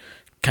a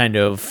kind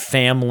of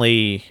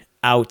family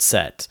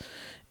outset.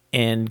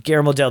 And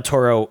Guillermo del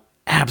Toro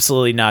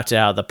absolutely knocked it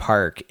out of the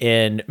park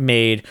and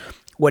made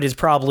what is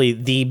probably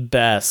the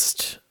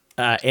best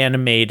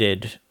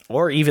animated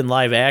or even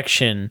live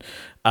action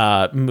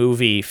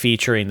movie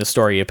featuring the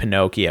story of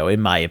Pinocchio,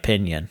 in my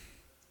opinion.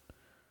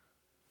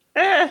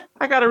 I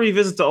gotta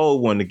revisit the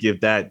old one to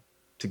give that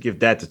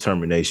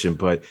determination,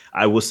 but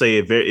I will say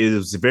it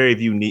was very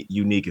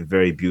unique and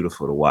very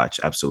beautiful to watch.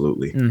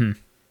 Absolutely.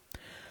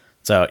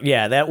 So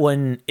yeah, that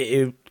one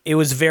it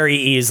was very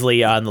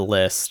easily on the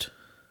list.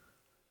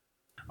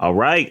 All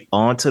right,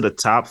 on to the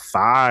top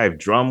five.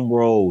 Drum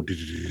roll.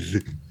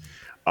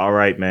 All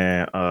right,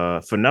 man.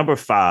 For number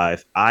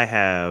five, I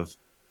have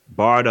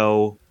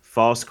Bardo,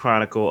 False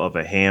Chronicle of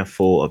a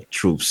Handful of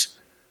Truths.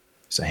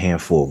 It's a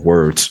handful of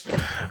words.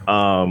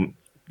 Um,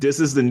 this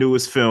is the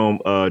newest film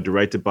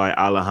directed by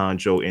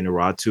Alejandro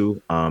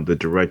Inarritu, the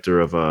director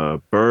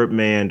of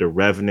Birdman, The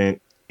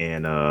Revenant,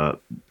 and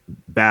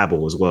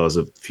Babel, as well as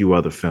a few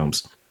other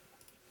films.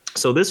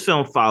 So this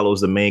film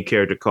follows the main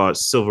character called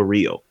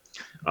Silverio.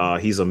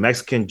 He's a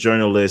Mexican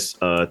journalist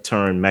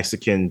turned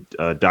Mexican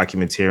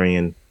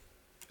documentarian,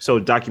 so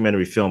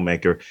documentary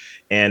filmmaker,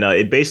 and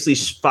it basically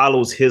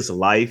follows his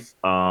life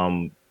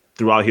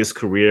throughout his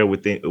career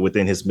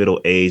within his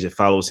middle age. It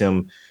follows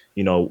him,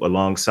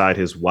 alongside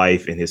his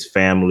wife and his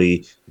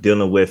family,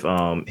 dealing with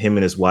him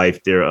and his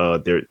wife,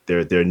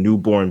 their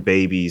newborn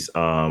babies,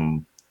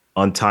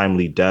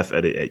 untimely death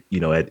at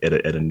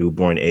a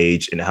newborn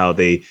age, and how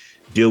they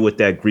deal with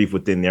that grief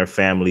within their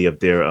family of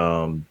their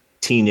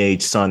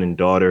teenage son and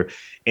daughter.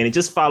 And it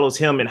just follows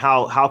him and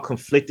how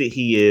conflicted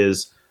he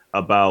is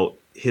about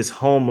his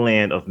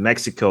homeland of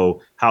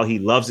Mexico, how he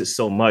loves it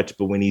so much,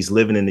 but when he's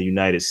living in the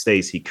United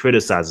States, he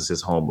criticizes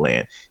his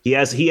homeland. He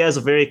has a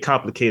very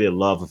complicated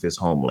love of his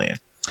homeland.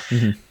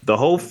 Mm-hmm. The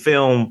whole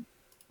film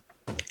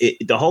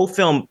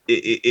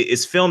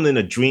is filmed in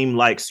a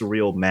dreamlike,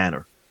 surreal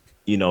manner.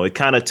 It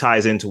kind of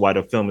ties into why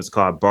the film is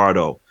called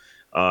Bardo,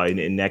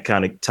 and that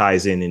kind of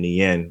ties in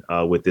the end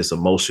with this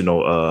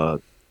emotional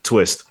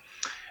twist.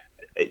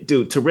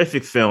 Dude,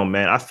 terrific film,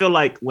 man. I feel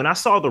like when I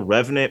saw The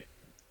Revenant,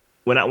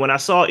 when I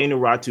saw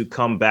Inarritu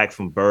come back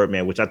from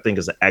Birdman, which I think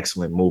is an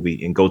excellent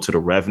movie, and go to The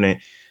Revenant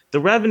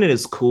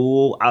is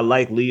cool. I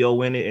like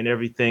Leo in it and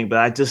everything, but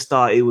I just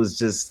thought it was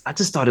just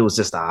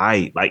all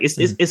right. Like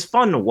it's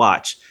fun to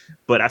watch,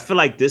 but I feel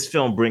like this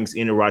film brings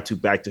Inarritu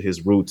back to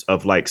his roots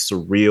of like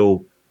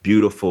surreal,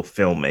 beautiful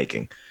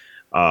filmmaking.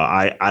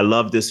 I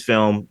love this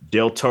film.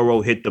 Del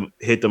Toro hit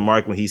the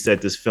mark when he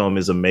said this film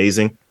is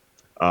amazing,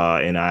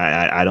 and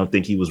I don't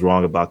think he was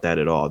wrong about that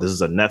at all. This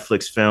is a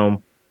Netflix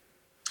film,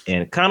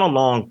 and kind of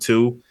long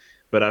too,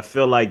 but I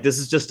feel like this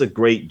is just a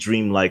great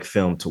dreamlike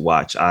film to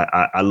watch.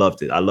 I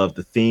loved it. I loved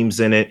the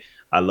themes in it.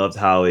 I loved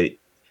how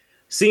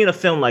seeing a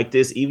film like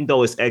this, even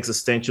though it's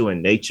existential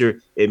in nature,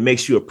 it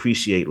makes you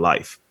appreciate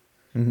life.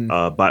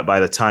 Mm-hmm. By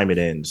the time it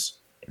ends,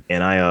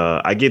 and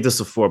I give this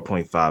a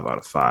 4.5 out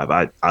of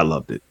 5. I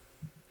loved it.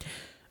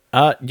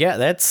 Yeah,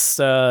 that's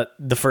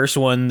the first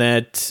one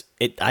that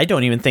I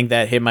don't even think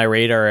that hit my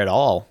radar at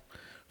all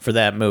for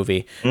that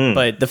movie.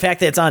 But the fact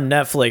that it's on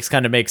Netflix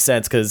kind of makes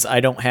sense because I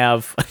don't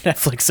have a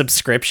Netflix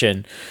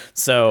subscription.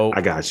 So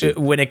I got you.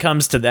 When it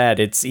comes to that,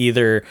 it's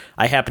either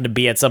I happen to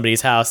be at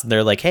somebody's house and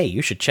they're like, hey,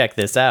 you should check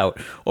this out.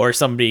 Or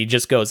somebody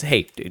just goes,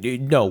 hey,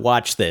 no,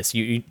 watch this.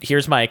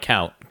 Here's my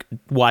account.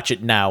 Watch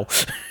it now.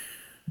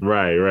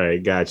 Right. I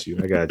got you.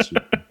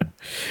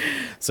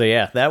 So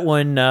yeah, that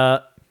one,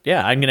 I'm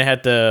going to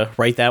have to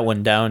write that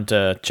one down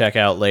to check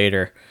out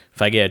later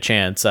if I get a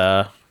chance.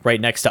 Right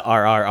next to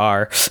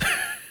RRR.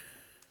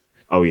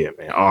 Oh, yeah,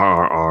 man.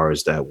 RRR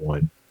is that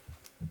one.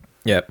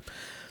 Yep.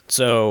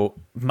 So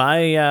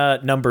my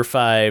number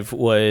 5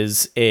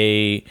 was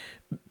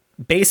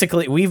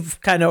basically, we've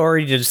kind of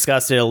already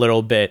discussed it a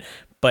little bit,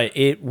 but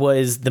it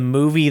was the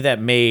movie that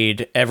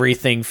made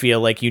everything feel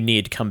like you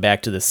need to come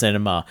back to the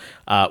cinema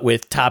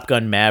with Top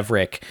Gun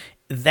Maverick.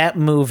 That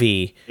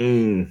movie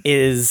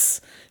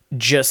is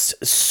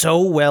just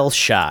so well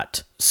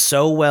shot,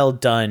 so well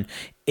done.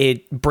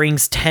 It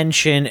brings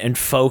tension and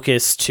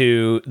focus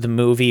to the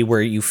movie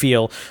where you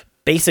feel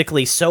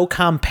basically so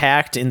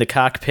compact in the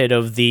cockpit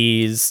of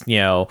these,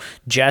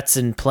 jets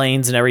and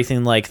planes and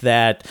everything like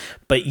that.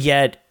 But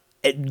yet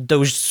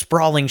those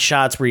sprawling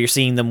shots where you're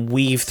seeing them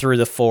weave through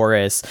the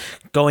forest,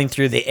 going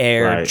through the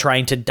air, right,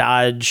 trying to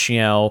dodge,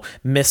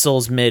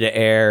 missiles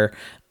mid-air.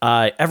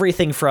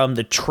 Everything from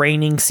the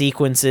training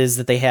sequences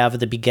that they have at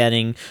the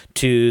beginning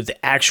to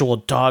the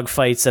actual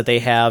dogfights that they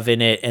have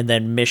in it, and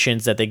then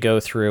missions that they go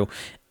through.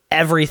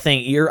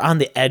 Everything, you're on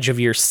the edge of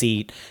your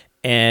seat,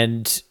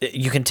 and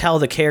you can tell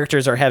the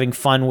characters are having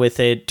fun with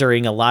it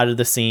during a lot of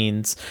the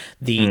scenes.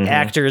 The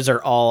actors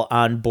are all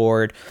on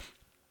board.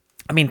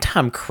 I mean,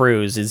 Tom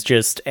Cruise is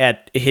just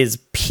at his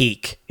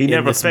peak. He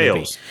never fails.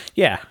 Movie.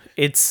 Yeah,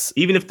 it's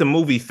even if the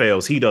movie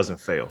fails, he doesn't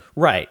fail.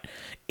 Right.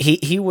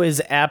 He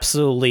was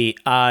absolutely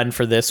on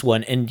for this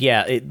one. And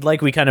yeah,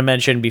 like we kind of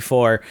mentioned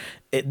before,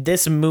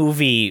 this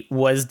movie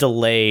was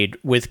delayed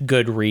with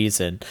good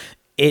reason.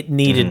 It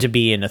needed to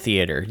be in a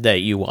theater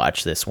that you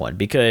watch this one,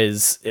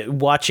 because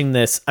watching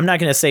this, I'm not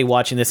going to say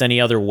watching this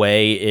any other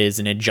way is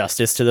an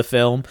injustice to the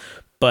film,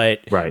 but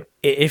right,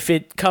 if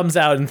it comes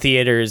out in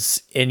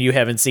theaters and you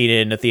haven't seen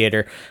it in a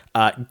theater,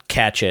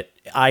 catch it.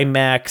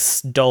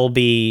 IMAX,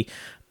 Dolby,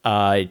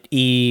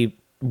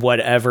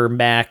 whatever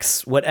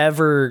Max,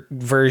 whatever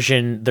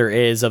version there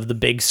is of the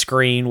big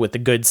screen with the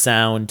good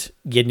sound,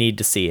 you need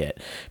to see it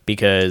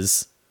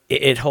because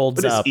it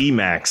holds up. What is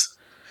EMAX?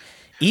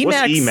 Emax,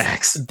 What's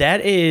Emax?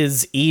 That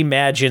is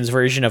Imagine's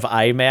version of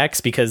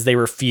IMAX because they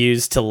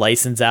refused to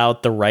license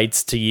out the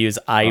rights to use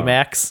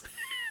IMAX.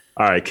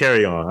 All right,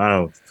 carry on. I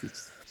don't.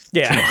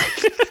 Yeah.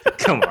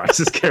 Come on,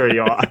 just carry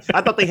on.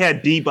 I thought they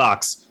had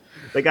D-Box.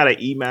 They got an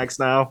Emax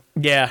now.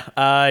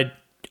 Yeah.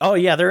 Oh,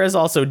 yeah, there is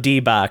also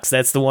D-Box.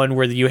 That's the one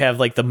where you have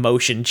like the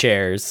motion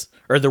chairs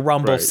or the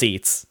rumble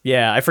seats.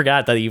 Yeah, I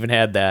forgot that they even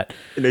had that.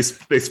 And they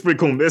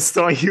sprinkle mist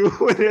on you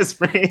when it's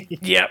rain.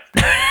 Yep.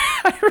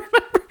 I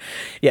remember.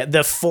 Yeah, the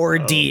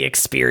 4D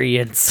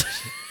experience.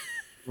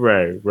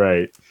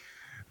 Right.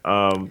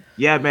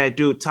 Yeah, man,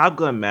 dude, Top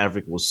Gun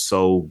Maverick was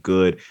so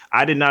good.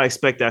 I did not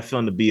expect that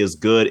film to be as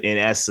good and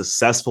as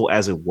successful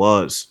as it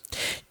was.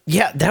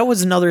 Yeah, that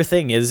was another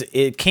thing is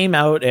it came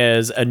out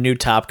as a new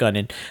Top Gun,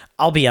 and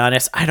I'll be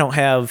honest, I don't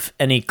have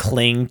any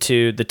cling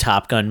to the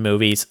Top Gun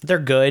movies. They're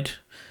good,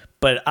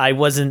 but I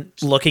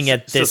wasn't looking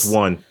at this. Just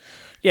one.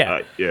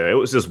 Yeah. It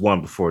was just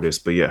one before this,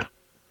 but yeah.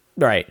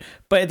 Right.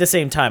 But at the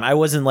same time, I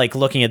wasn't like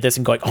looking at this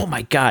and going, oh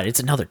my God, it's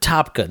another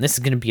Top Gun. This is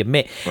going to be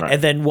amazing. Right.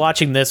 And then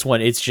watching this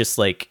one, it's just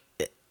like,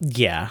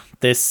 yeah,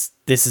 this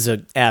is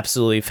an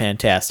absolutely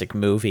fantastic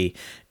movie.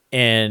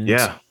 And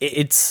yeah,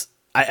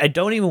 I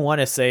don't even want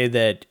to say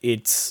that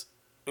it's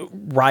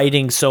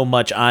riding so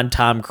much on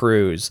Tom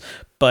Cruise,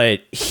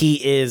 but he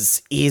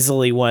is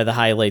easily one of the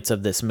highlights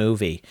of this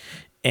movie.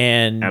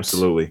 And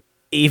absolutely.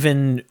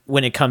 Even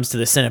when it comes to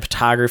the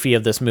cinematography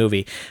of this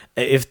movie,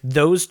 if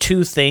those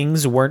two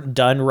things weren't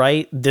done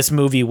right, this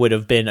movie would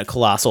have been a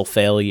colossal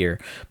failure.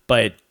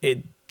 But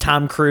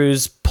Tom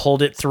Cruise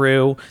pulled it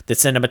through. The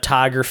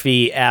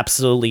cinematography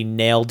absolutely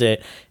nailed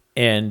it.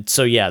 And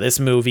so, yeah, this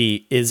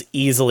movie is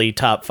easily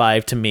top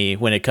 5 to me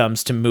when it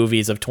comes to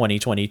movies of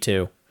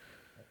 2022.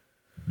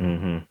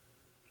 Mm-hmm.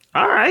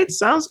 All right,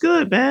 sounds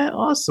good, man.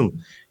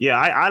 Awesome. Yeah,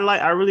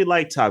 I really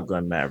like Top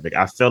Gun Maverick.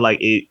 I felt like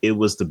it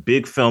was the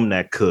big film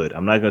that could.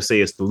 I'm not gonna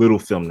say it's the little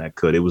film that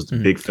could. It was the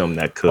big film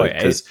that could.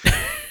 Because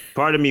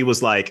part of me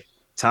was like,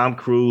 Tom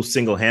Cruise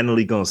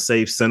single-handedly gonna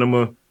save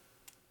cinema.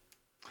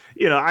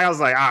 You know, I was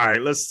like, all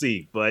right, let's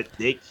see. But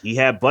he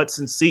had butts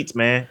and seats,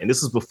 man. And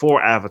this was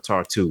before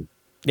Avatar 2.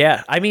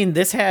 Yeah, I mean,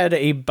 this had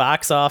a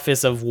box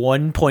office of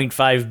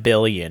 1.5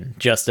 billion,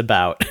 just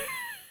about.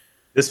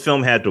 This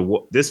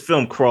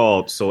film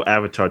crawled so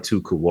Avatar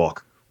 2 could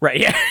walk. Right,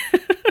 yeah.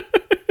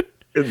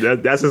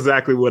 That's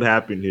exactly what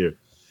happened here.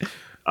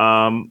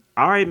 All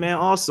right, man.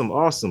 Awesome.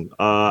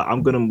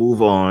 I'm going to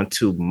move on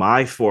to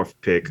my fourth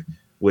pick,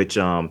 which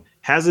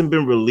hasn't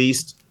been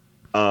released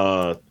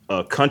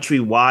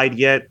countrywide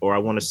yet, or I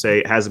want to say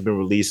it hasn't been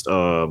released.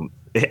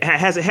 It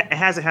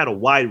hasn't had a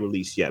wide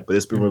release yet, but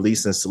it's been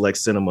released in select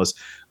cinemas.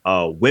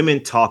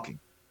 Women Talking.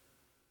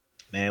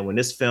 Man, when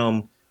this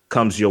film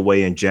comes your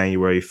way in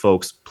January,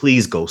 folks,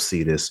 please go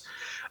see this.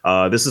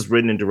 This is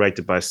written and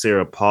directed by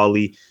Sarah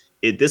Polley.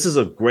 This is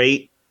a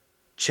great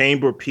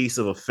chamber piece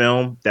of a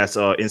film that's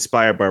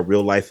inspired by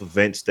real life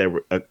events that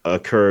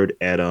occurred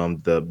at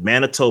the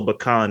Manitoba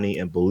colony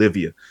in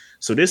Bolivia.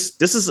 So this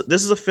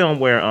is a film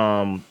where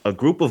a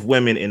group of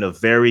women in a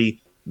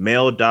very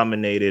male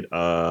dominated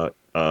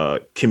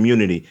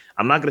community.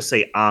 I'm not gonna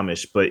say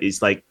Amish, but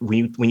it's like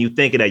when you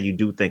think of that, you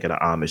do think of the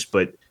Amish,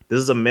 but this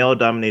is a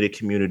male-dominated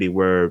community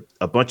where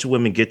a bunch of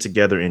women get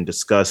together and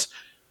discuss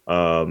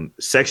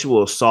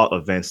sexual assault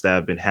events that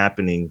have been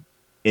happening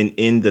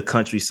in the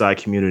countryside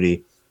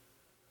community.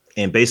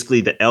 And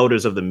basically, the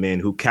elders of the men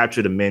who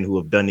capture the men who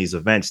have done these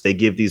events, they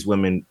give these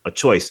women a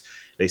choice.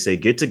 They say,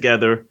 get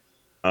together,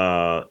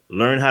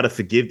 learn how to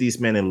forgive these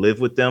men and live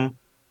with them,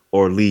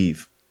 or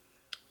leave.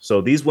 So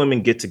these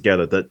women get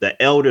together, the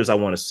elders, I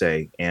want to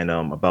say, and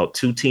about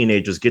two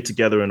teenagers get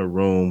together in a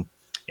room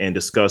and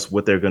discuss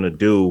what they're going to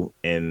do.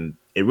 And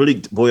it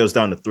really boils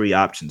down to three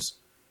options.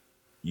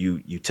 You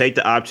take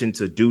the option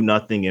to do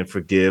nothing and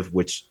forgive,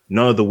 which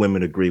none of the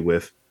women agree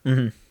with.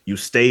 Mm-hmm. You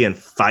stay and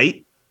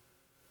fight,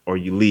 or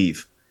you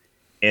leave.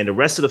 And the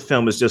rest of the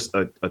film is just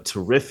a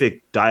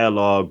terrific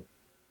dialogue,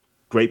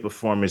 great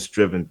performance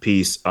driven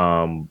piece.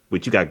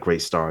 Which you got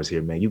great stars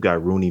here, man. You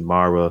got Rooney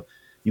Mara,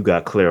 you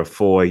got Claire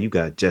Foy, you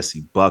got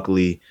Jessie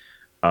Buckley,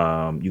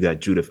 you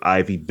got Judith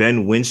Ivey,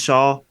 Ben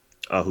Winshaw,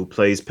 who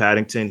plays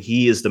Paddington.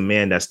 He is the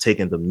man that's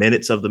taking the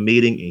minutes of the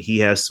meeting, and he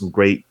has some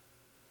great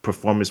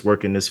performance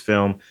work in this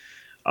film.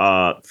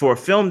 For a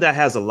film that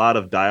has a lot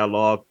of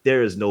dialogue,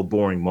 there is no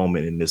boring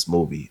moment in this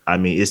movie. I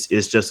mean,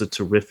 it's just a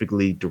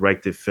terrifically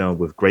directed film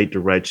with great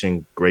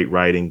direction, great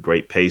writing,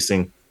 great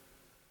pacing,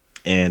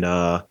 and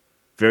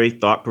very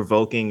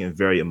thought-provoking and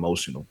very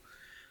emotional.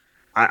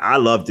 I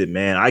loved it,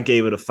 man. I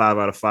gave it a 5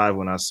 out of 5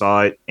 when I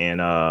saw it, and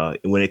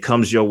when it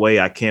comes your way,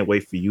 I can't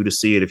wait for you to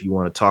see it if you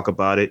want to talk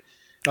about it.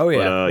 Oh,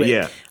 yeah. But,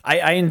 yeah.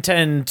 I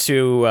intend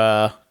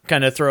to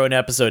kind of throw an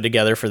episode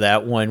together for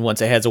that one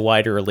once it has a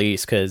wider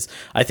release, because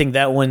I think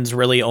that one's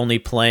really only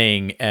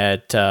playing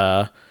at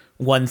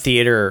one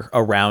theater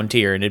around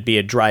here, and it'd be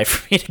a drive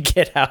for me to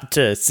get out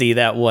to see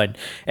that one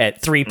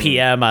at 3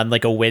 p.m. on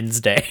like a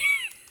Wednesday.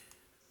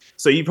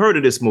 So you've heard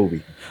of this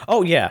movie?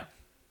 Oh, yeah.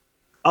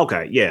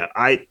 Okay, yeah.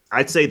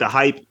 I'd say the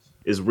hype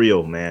is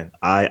real, man.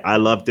 I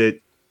loved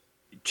it.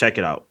 Check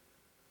it out.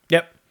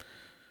 Yep.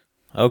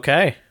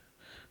 Okay.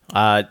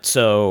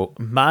 So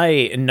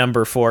my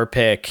number 4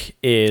 pick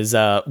is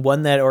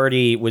one that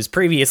already was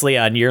previously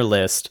on your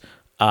list.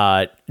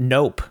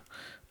 Nope.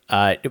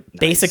 Nice.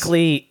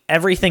 Basically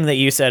everything that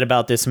you said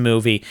about this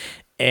movie,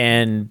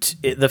 and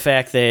the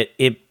fact that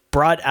it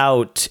brought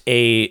out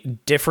a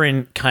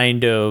different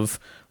kind of,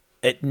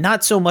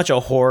 not so much a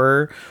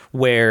horror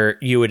where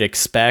you would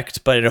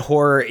expect, but a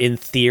horror in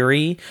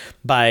theory,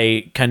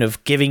 by kind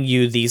of giving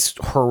you these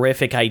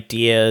horrific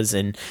ideas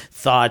and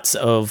thoughts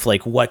of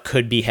like what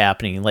could be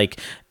happening, like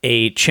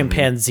a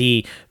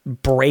chimpanzee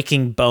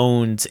breaking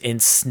bones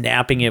and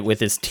snapping it with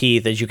his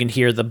teeth as you can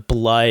hear the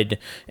blood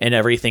and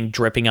everything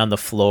dripping on the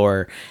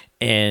floor.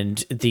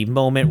 And the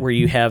moment where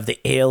you have the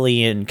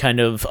alien kind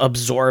of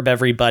absorb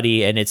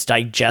everybody and it's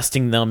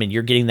digesting them, and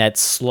you're getting that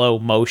slow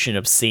motion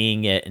of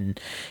seeing it. And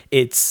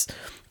it's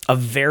a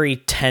very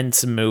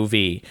tense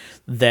movie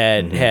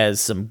that has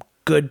some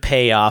good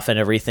payoff and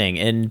everything.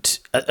 And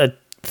a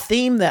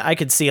theme that I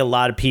could see a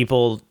lot of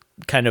people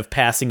kind of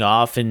passing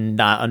off and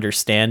not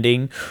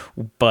understanding.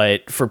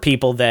 But for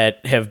people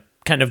that have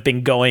kind of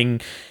been going,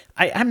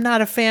 I'm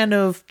not a fan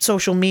of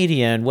social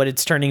media and what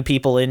it's turning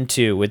people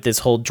into with this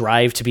whole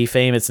drive to be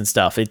famous and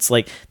stuff. It's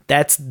like,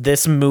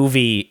 this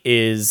movie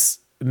is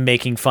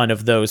making fun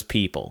of those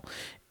people.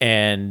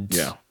 And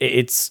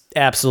it's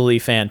absolutely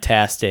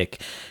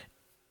fantastic.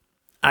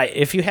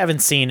 If you haven't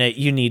seen it,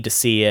 you need to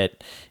see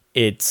it.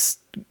 It's,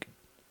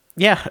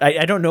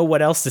 I don't know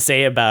what else to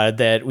say about it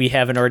that we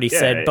haven't already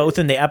said, both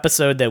in the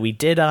episode that we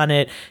did on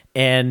it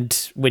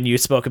and when you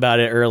spoke about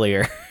it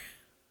earlier.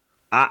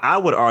 I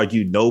would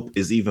argue Nope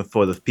is even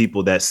for the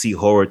people that see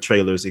horror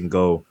trailers and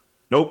go,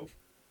 nope,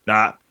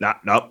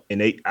 nope.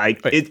 And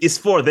it's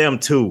for them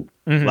too.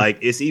 Like,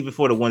 it's even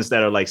for the ones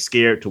that are like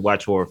scared to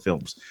watch horror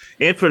films,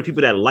 and for the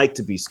people that like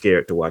to be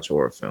scared to watch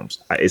horror films.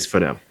 It's for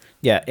them.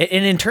 Yeah,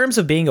 and in terms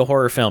of being a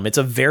horror film, it's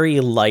a very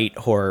light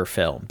horror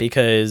film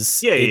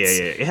because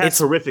it has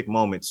horrific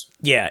moments.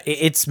 Yeah,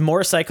 it's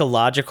more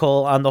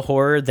psychological on the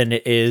horror than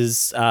it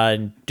is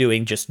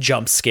doing just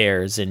jump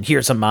scares and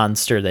here's a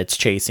monster that's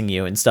chasing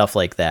you and stuff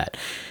like that.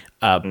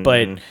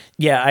 But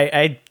yeah,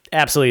 I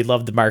absolutely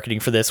loved the marketing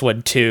for this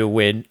one too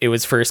when it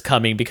was first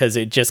coming, because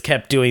it just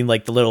kept doing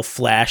like the little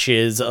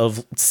flashes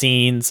of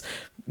scenes.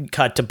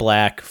 Cut to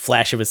black,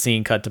 flash of a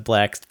scene, cut to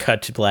black, scene,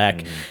 cut to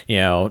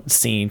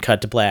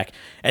black,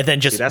 and then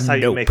just that's how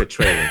you make a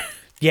trailer.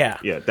 Yeah,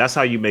 that's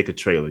how you make a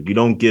trailer. You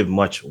don't give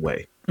much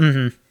away.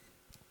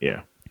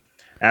 Yeah,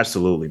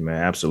 absolutely,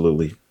 man,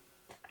 absolutely.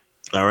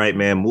 All right,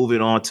 man.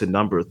 Moving on to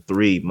number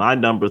 3. My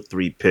number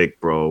 3 pick,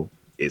 bro,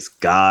 is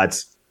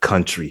God's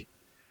Country.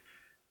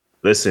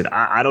 Listen,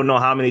 I don't know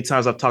how many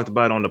times I've talked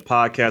about it on the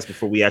podcast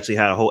before we actually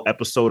had a whole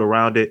episode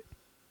around it.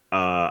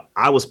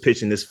 I was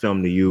pitching this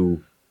film to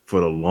you for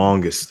the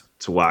longest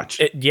to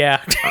watch.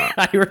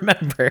 I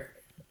remember.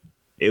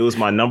 It was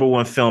my number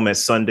 1 film at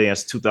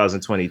Sundance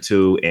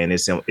 2022, and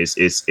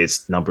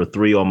it's number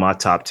 3 on my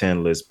top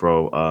 10 list,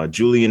 bro.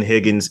 Julian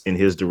Higgins in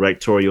his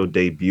directorial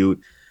debut,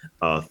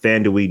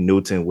 Thandie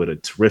Newton with a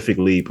terrific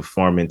lead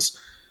performance.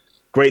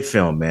 Great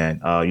film, man.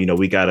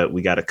 We got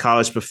a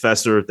college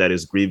professor that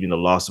is grieving the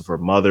loss of her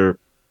mother,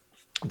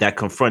 that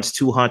confronts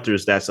 2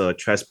 hunters that's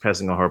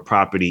trespassing on her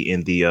property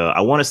in the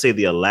I want to say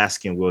the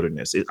Alaskan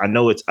wilderness. I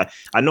know it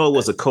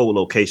was a cold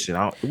location.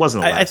 It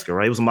wasn't Alaska,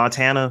 right? It was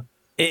Montana.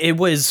 It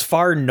was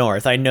far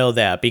north. I know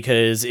that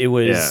because it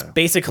was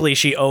basically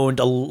she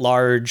owned a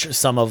large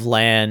sum of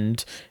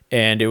land,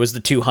 and it was the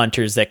 2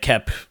 hunters that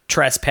kept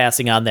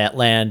trespassing on that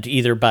land,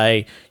 either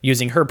by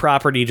using her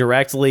property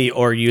directly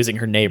or using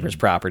her neighbor's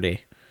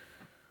property.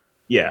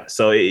 Yeah.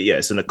 So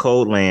it's in a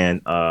cold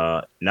land.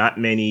 Not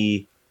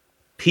many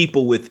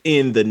people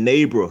within the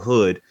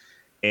neighborhood,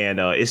 and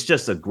it's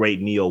just a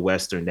great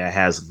neo-western that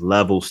has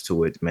levels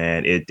to it,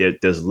 man.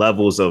 There's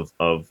levels of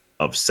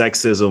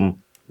sexism,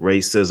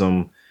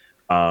 racism,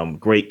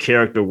 great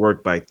character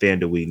work by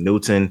Thandie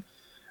Newton,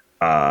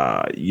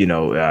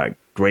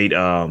 great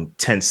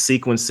tense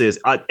sequences.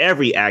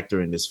 Every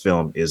actor in this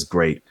film is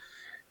great,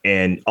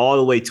 and all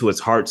the way to its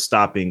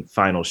heart-stopping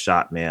final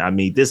shot, man. I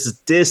mean, this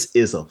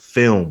is a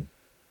film.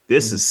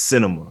 This is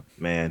cinema,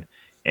 man.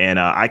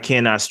 And I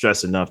cannot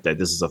stress enough that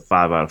this is a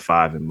 5 out of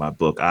 5 in my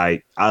book.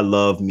 I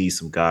love me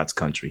some God's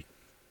Country.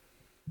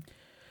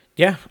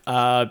 Yeah.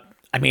 I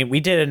mean, we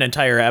did an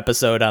entire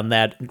episode on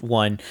that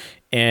one.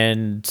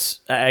 And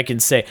I can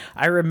say,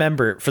 I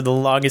remember for the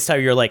longest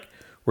time, you're like,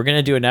 we're going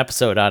to do an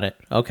episode on it.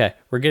 Okay.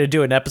 We're going to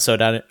do an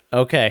episode on it.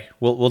 Okay.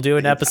 We'll do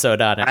an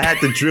episode on it. I had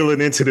to drill it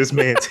into this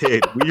man's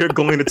head. We are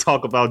going to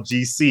talk about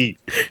GC.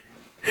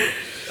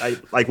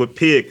 Like with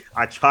Pig,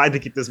 I tried to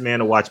get this man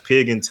to watch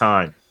Pig in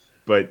time.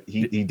 But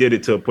he did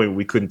it to a point where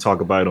we couldn't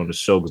talk about it on the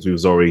show because we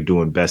was already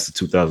doing Best of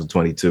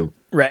 2022.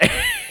 Right.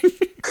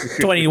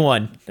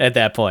 21 at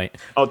that point.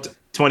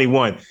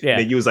 21. Yeah.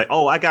 And you was like,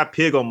 oh, I got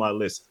Pig on my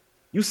list.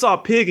 You saw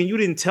Pig and you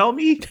didn't tell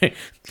me?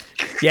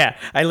 Yeah.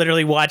 I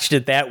literally watched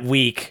it that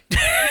week.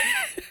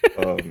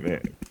 Oh,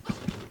 man.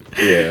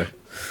 Yeah.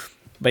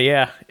 But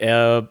yeah.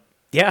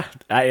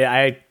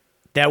 I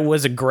That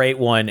was a great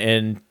one.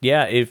 And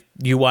yeah, if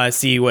you want to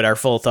see what our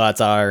full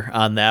thoughts are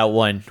on that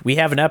one, we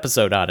have an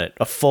episode on it,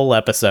 a full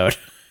episode.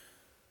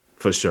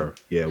 For sure.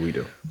 Yeah, we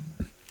do.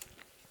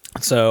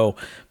 So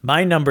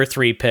my number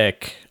 3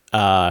 pick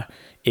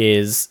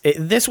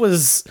this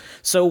was,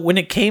 so when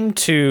it came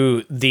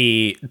to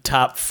the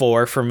top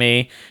 4 for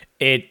me,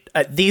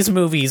 these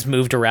movies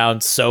moved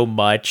around so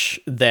much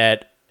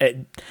that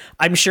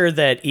I'm sure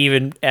that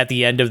even at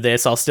the end of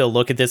this, I'll still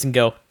look at this and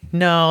go,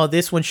 no,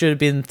 this one should have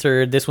been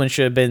third. This one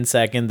should have been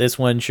second. This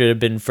one should have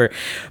been first.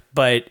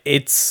 But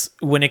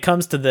when it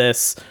comes to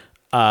this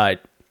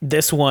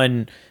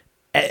one,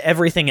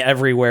 Everything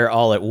Everywhere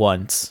All at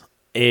Once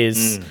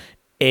is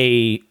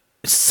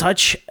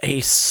such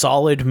a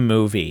solid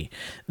movie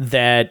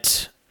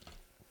that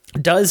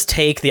does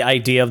take the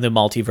idea of the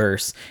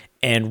multiverse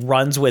and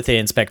runs with it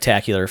in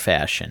spectacular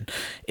fashion.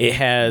 It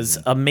has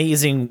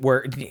amazing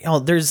work.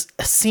 There's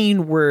a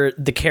scene where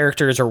the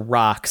characters are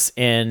rocks,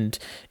 and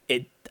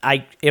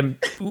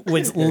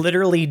was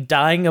literally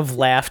dying of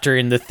laughter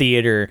in the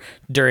theater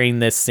during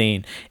this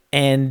scene.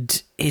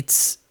 And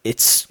it's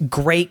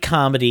great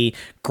comedy,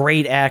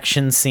 great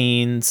action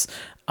scenes,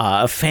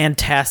 a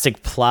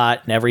fantastic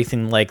plot, and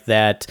everything like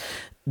that.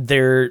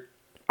 There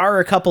are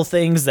a couple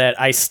things that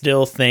I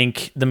still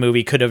think the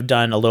movie could have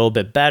done a little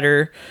bit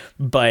better,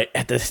 but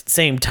at the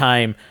same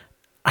time,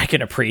 I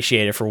can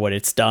appreciate it for what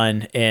it's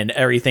done and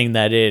everything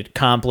that it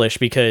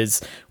accomplished,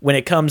 because when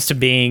it comes to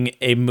being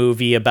a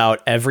movie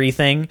about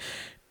everything,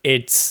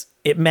 it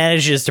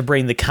manages to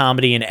bring the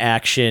comedy and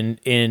action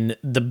in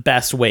the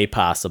best way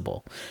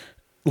possible.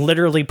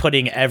 Literally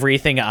putting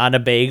everything on a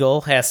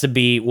bagel has to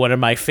be one of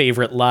my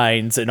favorite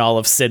lines in all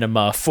of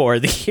cinema for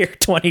the year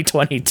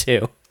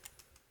 2022.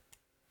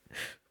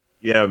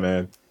 Yeah,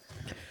 man.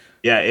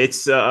 Yeah,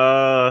 it's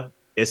a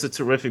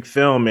terrific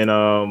film, and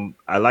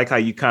I like how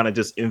you kind of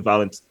just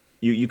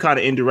you kind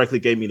of indirectly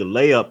gave me the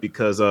layup,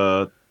 because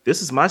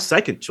this is my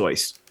second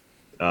choice,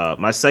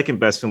 my second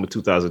best film of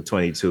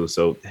 2022.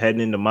 So heading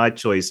into my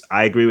choice,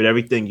 I agree with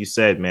everything you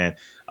said, man.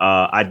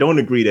 I don't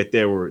agree that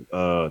there were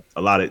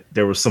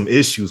there were some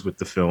issues with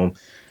the film.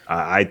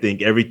 I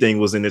think everything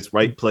was in its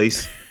right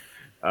place.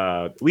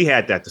 We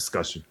had that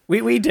discussion.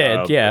 We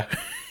did, yeah.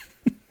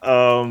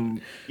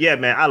 Yeah,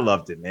 man, I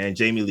loved it, man.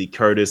 Jamie Lee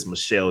Curtis,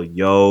 Michelle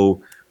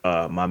Yeoh,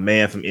 my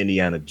man from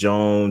Indiana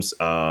Jones,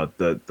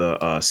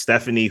 the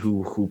Stephanie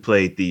who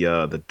played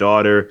the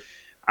daughter.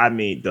 I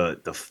mean,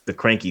 the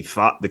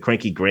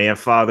cranky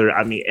grandfather.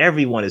 I mean,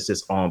 everyone is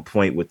just on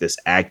point with this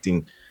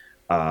acting,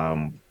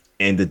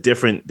 and the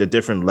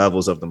different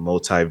levels of the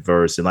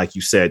multiverse. And like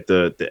you said,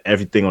 the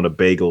everything on the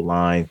bagel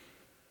line.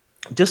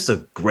 Just a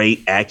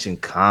great action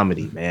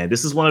comedy, man.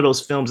 This is one of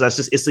those films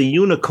it's a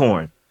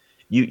unicorn.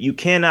 You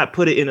cannot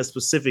put it in a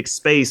specific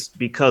space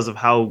because of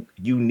how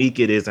unique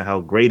it is and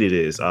how great it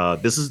is.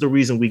 This is the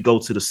reason we go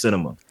to the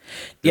cinema.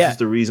 This is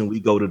the reason we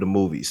go to the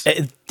movies.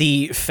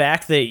 The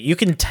fact that you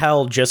can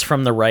tell just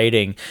from the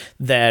writing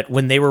that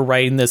when they were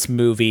writing this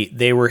movie,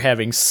 they were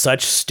having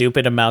such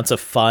stupid amounts of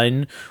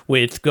fun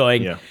with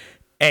going,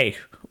 hey,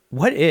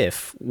 what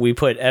if we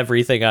put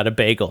everything on a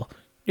bagel?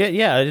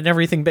 Yeah, and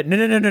everything, but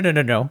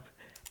no.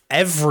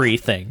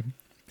 Everything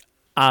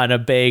on a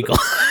bagel.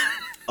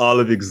 All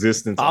of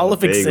existence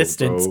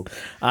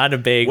on a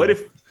bagel.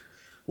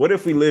 What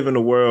if we live in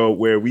a world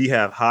where we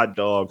have hot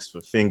dogs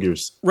for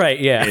fingers? Right,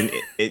 yeah. And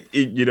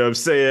you know what I'm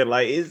saying?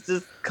 Like, it's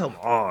just, come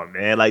on,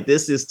 man. Like,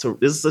 this is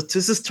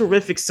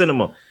terrific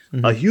cinema.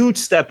 Mm-hmm. A huge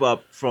step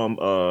up from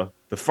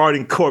the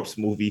Farting Corpse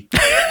movie,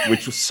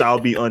 which shall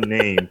be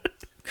unnamed.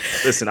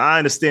 Listen, I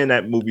understand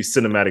that movie's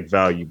cinematic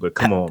value, but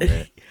come on,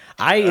 man.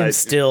 I am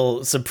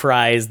still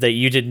surprised that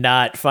you did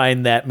not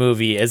find that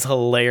movie as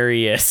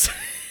hilarious.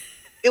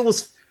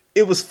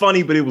 It was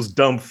funny, but it was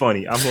dumb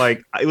funny. I'm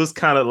like, it was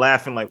kind of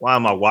laughing, like, why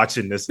am I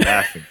watching this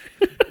laughing?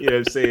 You know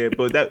what I'm saying?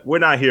 But we're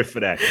not here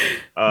for that.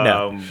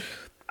 No.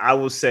 I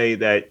will say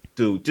that,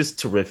 dude, just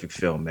terrific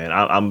film, man.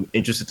 I'm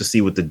interested to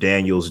see what the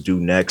Daniels do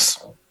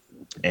next.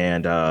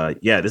 And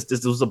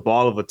this was a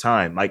ball of a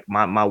time. Like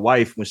my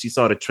wife, when she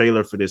saw the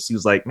trailer for this, she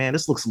was like, man,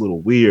 this looks a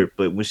little weird.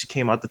 But when she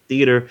came out the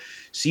theater,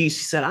 she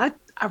said, I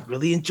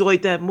really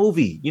enjoyed that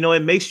movie. You know, it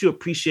makes you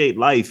appreciate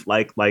life,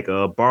 like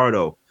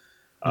Bardo.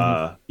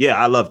 I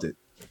loved it.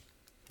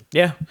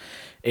 Yeah,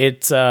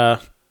 it's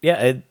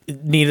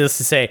needless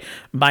to say,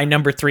 my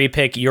number 3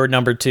 pick, your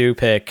number 2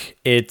 pick.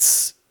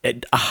 It's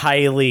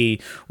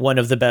highly one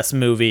of the best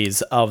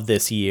movies of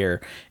this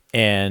year,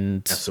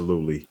 and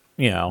absolutely,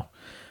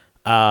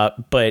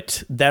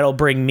 but that'll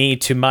bring me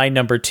to my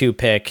number 2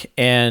 pick,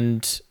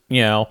 and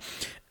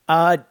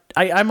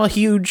I'm a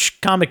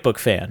huge comic book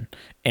fan,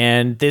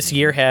 and this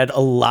year had a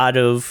lot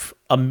of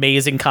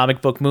amazing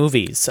comic book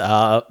movies.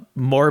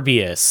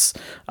 Morbius,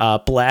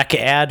 Black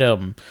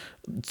Adam,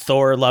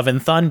 Thor: Love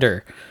and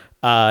Thunder.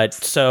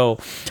 So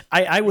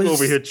I was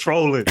over here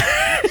trolling.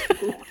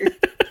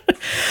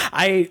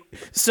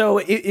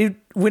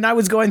 When I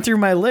was going through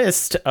my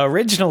list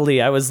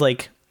originally, I was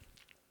like,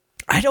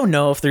 I don't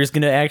know if there's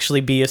going to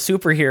actually be a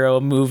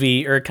superhero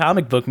movie or a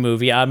comic book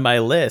movie on my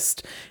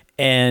list.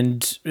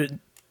 And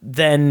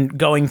then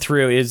going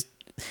through is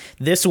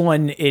this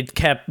one, it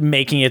kept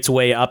making its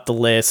way up the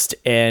list,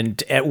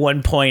 and at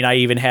one point I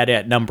even had it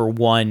at number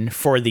 1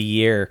 for the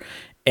year,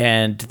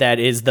 and that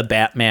is The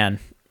Batman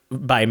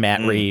by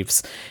Matt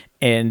Reeves.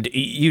 And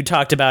you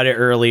talked about it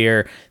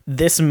earlier.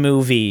 This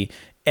movie,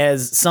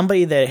 as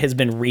somebody that has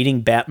been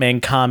reading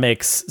Batman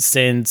comics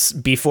since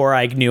before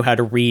I knew how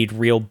to read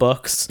real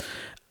books,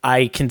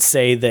 I can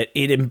say that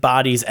it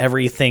embodies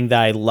everything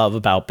that I love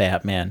about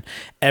Batman,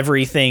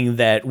 everything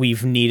that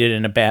we've needed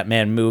in a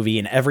Batman movie,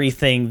 and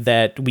everything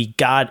that we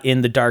got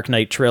in the Dark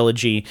Knight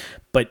trilogy,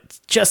 but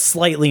just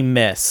slightly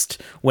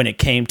missed when it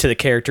came to the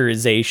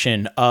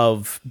characterization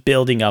of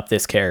building up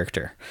this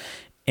character.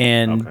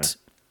 And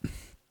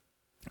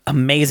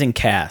amazing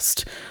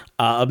cast,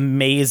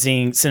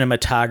 amazing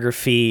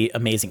cinematography,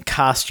 amazing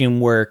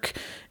costume work.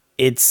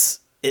 This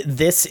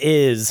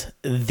is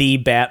the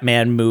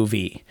Batman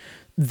movie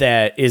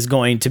that is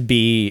going to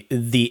be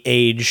the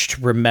aged,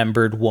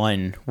 remembered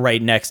one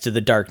right next to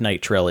the Dark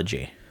Knight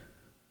trilogy.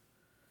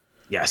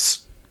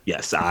 Yes,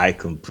 I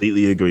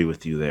completely agree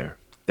with you there.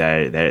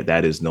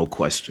 That is no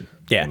question.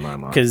 Yeah,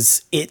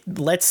 because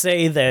let's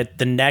say that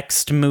the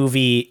next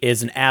movie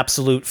is an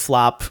absolute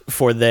flop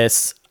for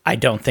this. I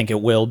don't think it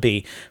will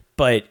be,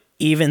 but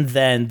even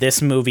then,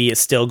 this movie is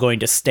still going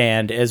to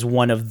stand as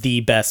one of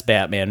the best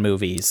Batman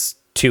movies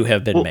to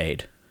have been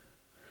made.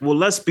 Well,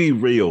 let's be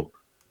real.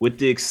 With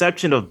the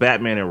exception of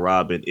Batman and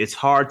Robin, it's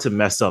hard to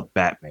mess up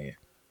Batman.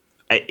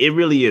 It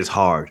really is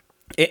hard.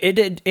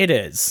 It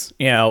is.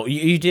 You know,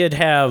 you did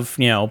have,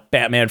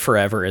 Batman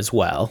Forever as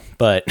well,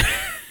 but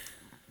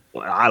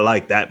well, I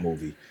like that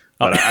movie.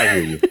 But I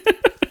hear you.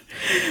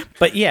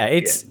 But yeah,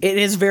 it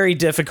is very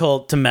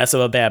difficult to mess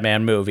up a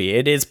Batman movie.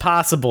 It is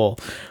possible,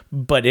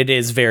 but it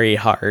is very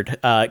hard.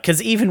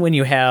 Because even when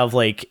you have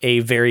like a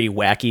very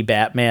wacky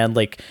Batman,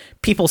 like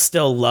people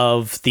still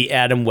love the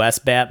Adam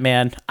West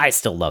Batman. I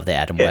still love the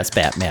Adam West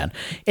Batman.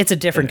 It's a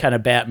different kind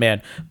of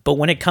Batman. But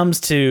when it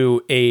comes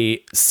to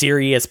a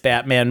serious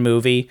Batman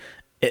movie,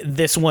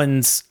 this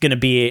one's going to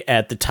be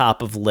at the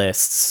top of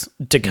lists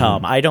to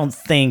come. I don't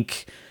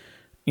think...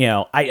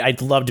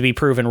 I'd love to be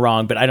proven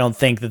wrong, but I don't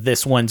think that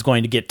this one's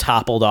going to get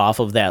toppled off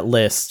of that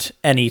list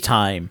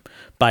anytime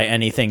by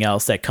anything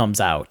else that comes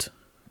out.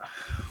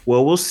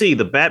 Well, we'll see.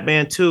 The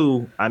Batman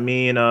 2, I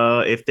mean,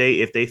 if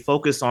they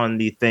focus on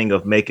the thing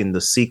of making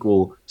the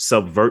sequel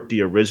subvert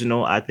the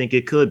original, I think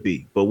it could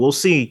be. But we'll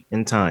see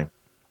in time.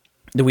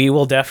 We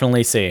will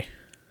definitely see.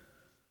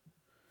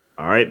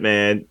 All right,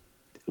 man.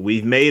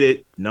 We've made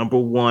it. Number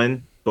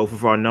 1, both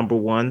of our number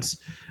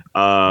ones.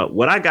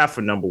 What I got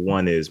for number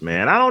 1 is,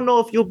 man, I don't know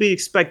if you'll be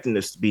expecting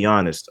this, to be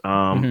honest.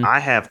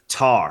 I have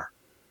Tar.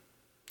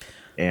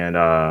 And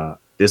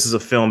this is a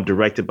film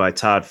directed by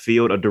Todd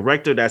Field, a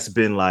director that's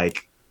been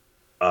like,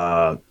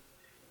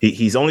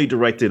 he's only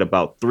directed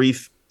about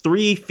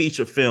three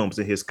feature films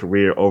in his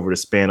career over the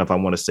span of, I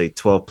want to say,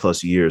 12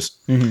 plus years.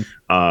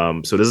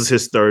 So this is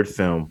his third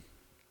film.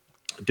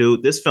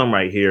 Dude, this film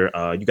right here,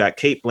 you got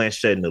Cate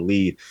Blanchett in the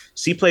lead.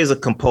 She plays a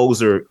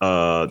composer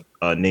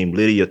named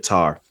Lydia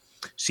Tarr.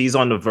 She's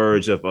on the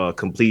verge of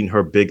completing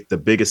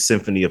the biggest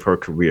symphony of her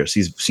career.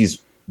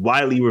 She's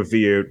widely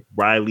revered,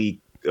 widely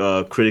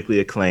critically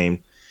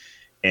acclaimed,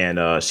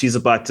 and she's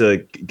about to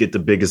get the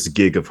biggest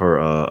gig of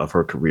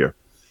her career.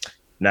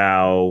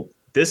 Now,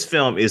 this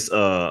film is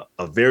a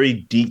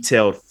very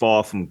detailed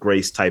fall from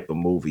grace type of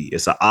movie.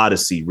 It's an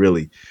odyssey,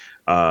 really.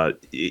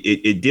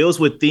 It deals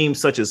with themes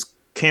such as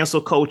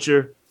cancel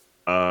culture,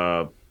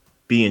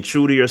 being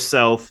true to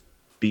yourself,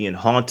 being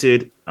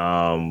haunted,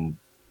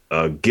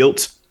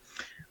 guilt.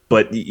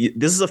 But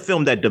this is a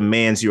film that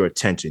demands your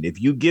attention. If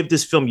you give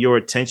this film your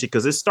attention,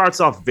 because it starts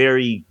off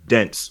very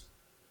dense,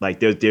 like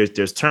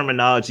there's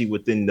terminology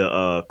within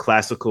the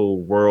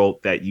classical world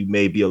that you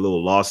may be a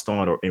little lost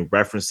on, or in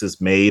references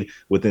made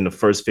within the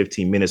first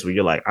 15 minutes where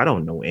you're like, I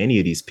don't know any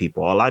of these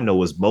people. All I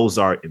know is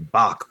Mozart and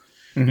Bach,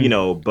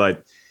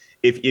 But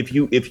if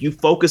you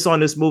focus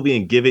on this movie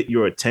and give it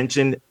your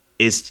attention,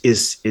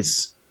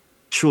 it's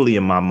truly,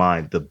 in my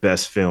mind, the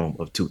best film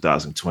of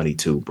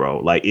 2022, bro.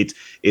 Like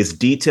it's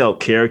detailed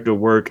character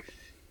work.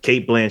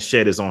 Cate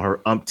Blanchett is on her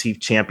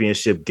umpteenth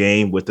championship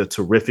game with a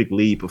terrific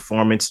lead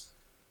performance.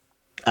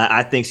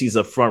 I think she's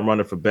a front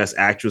runner for best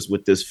actress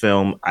with this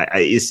film.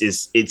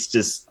 It's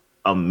just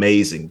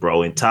amazing,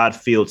 bro. And Todd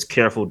Field's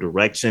careful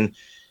direction,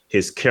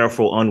 his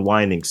careful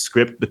unwinding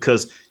script,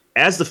 because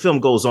as the film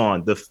goes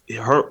on,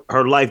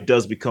 her life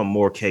does become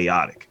more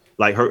chaotic.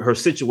 Like her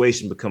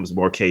situation becomes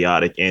more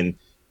chaotic, and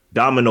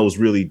dominoes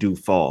really do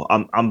fall.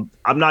 I'm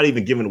not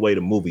even giving away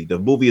the movie. The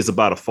movie is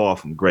about a fall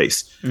from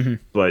grace.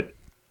 But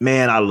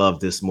man, I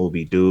love this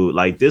movie, dude.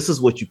 Like, this is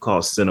what you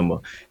call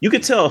cinema. You can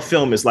tell a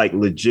film is like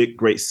legit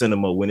great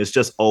cinema when it's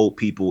just old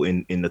people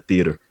in the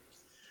theater.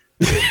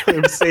 You know what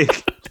I'm saying?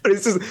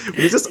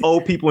 It's just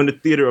old people in the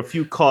theater, a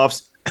few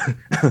coughs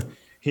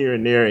here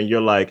and there, and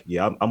you're like,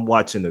 yeah, I'm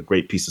watching a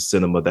great piece of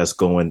cinema that's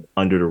going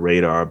under the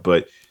radar,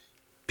 but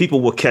people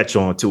will catch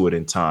on to it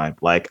in time.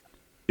 Like,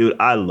 dude,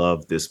 I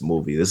love this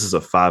movie. This is a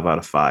 5 out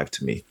of 5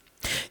 to me.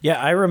 Yeah,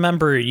 I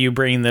remember you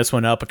bringing this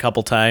one up a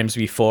couple times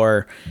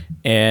before,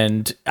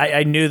 and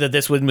I knew that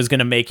this one was going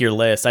to make your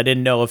list. I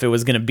didn't know if it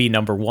was going to be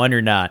number one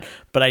or not,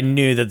 but I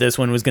knew that this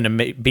one was going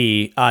to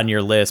be on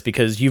your list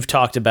because you've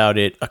talked about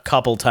it a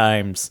couple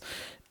times,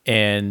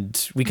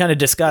 and we kind of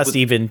discussed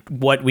even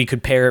what we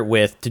could pair it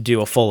with to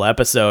do a full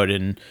episode,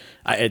 and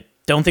I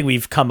don't think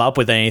we've come up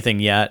with anything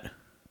yet.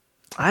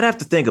 I'd have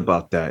to think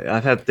about that.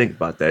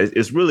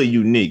 It's really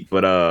unique,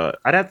 but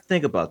I'd have to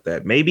think about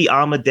that. Maybe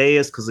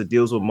Amadeus because it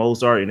deals with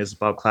Mozart and it's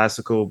about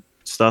classical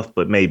stuff.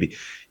 But maybe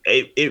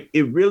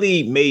it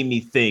really made me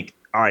think.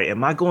 All right,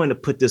 am I going to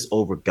put this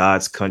over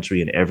God's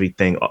Country and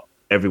everything,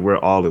 everywhere,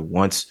 all at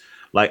once?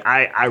 Like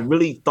I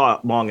really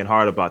thought long and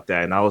hard about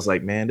that, and I was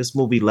like, man, this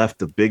movie left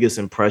the biggest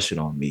impression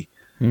on me.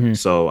 Mm-hmm.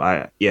 So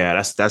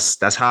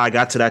that's how I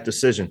got to that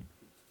decision.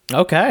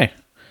 Okay.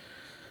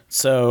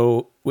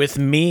 So with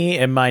me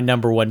and my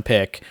number one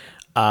pick,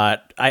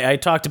 I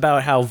talked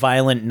about how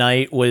Violent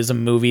Night was a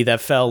movie that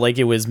felt like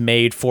it was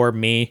made for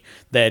me,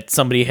 that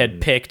somebody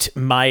had picked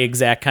my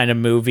exact kind of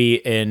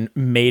movie and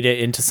made it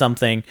into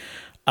something.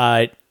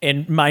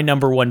 And my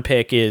number one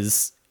pick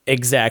is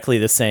exactly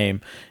the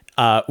same.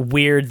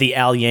 Weird, the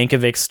Al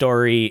Yankovic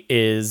story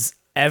is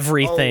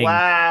everything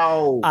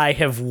I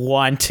have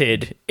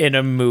wanted in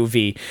a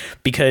movie,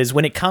 because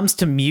when it comes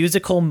to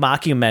musical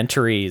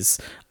mockumentaries,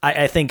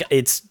 I think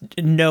it's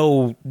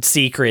no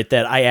secret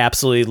that I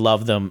absolutely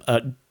love them.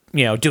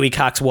 Dewey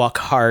Cox Walk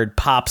Hard,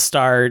 Pop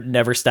Star,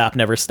 Never Stop,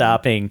 Never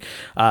Stopping,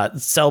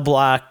 Cell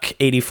Block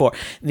 84.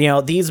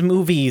 These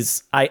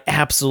movies I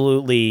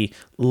absolutely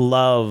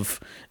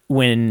love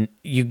when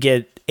you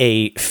get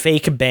a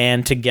fake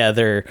band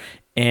together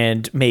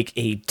and make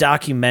a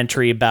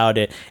documentary about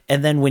it.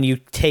 And then when you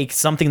take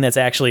something that's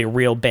actually a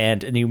real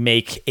band and you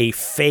make a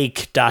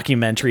fake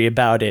documentary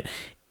about it,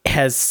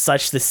 has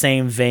such the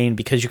same vein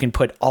because you can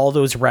put all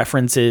those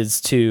references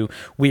to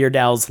Weird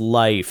Al's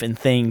life and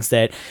things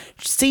that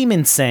seem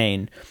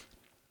insane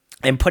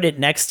and put it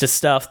next to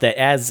stuff that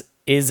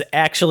is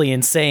actually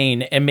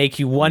insane and make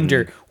you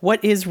wonder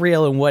what is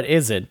real and what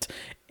isn't.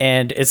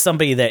 And as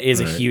somebody that is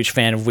a huge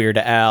fan of Weird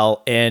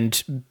Al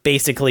and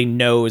basically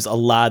knows a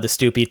lot of the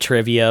stupid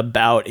trivia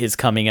about his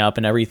coming up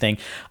and everything,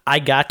 I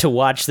got to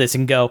watch this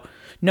and go,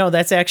 no,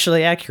 that's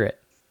actually accurate.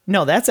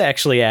 No, that's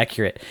actually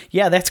accurate.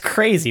 Yeah, that's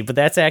crazy, but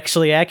that's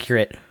actually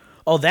accurate.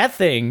 Oh, that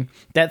thing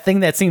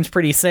that seems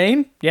pretty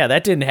sane? Yeah,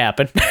 that didn't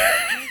happen.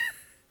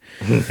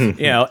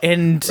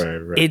 And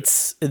right.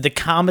 It's the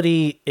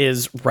comedy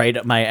is right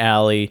up my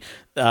alley.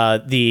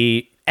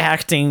 The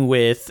acting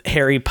with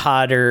Harry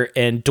Potter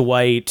and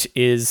Dwight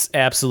is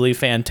absolutely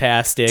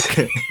fantastic.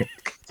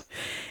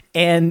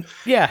 And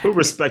yeah, put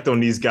respect on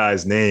these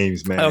guys'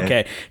 names, man.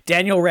 Okay,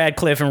 Daniel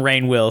Radcliffe and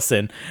Rainn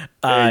Wilson.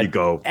 There you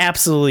go.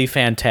 Absolutely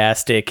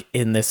fantastic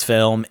in this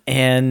film,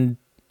 and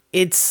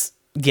it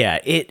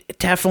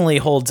definitely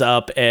holds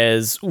up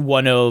as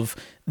one of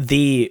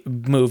the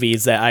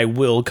movies that I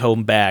will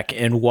come back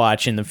and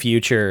watch in the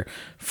future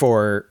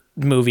for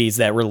movies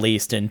that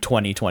released in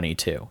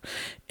 2022.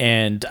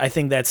 And I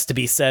think that's to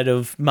be said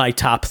of my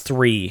top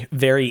three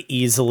very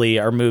easily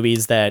are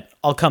movies that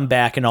I'll come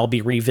back and I'll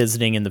be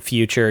revisiting in the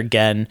future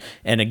again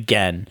and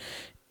again.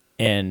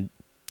 And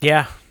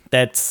yeah,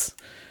 that's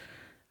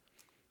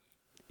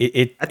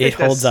it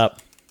holds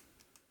up.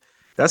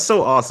 That's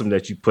so awesome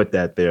that you put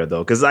that there,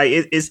 though, because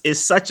it's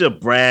such a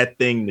Brad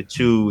thing to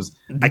choose.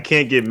 I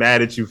can't get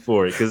mad at you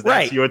for it because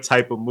that's your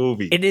type of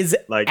movie. It is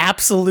like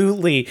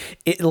absolutely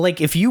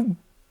like if you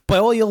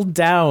boil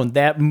down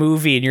that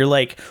movie and you're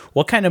like,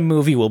 what kind of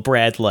movie will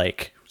Brad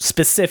like?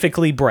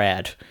 Specifically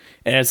Brad.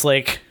 And it's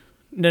like,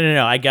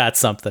 no, I got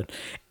something.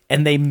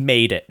 And they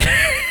made it.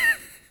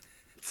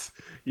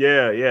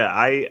 Yeah.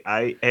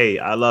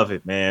 I love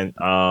it, man.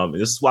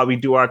 This is why we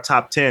do our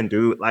top 10,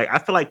 dude. Like, I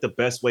feel like the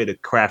best way to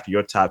craft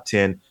your top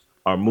 10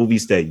 are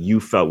movies that you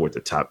felt were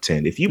the top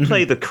 10. If you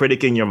play the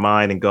critic in your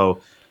mind and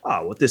go,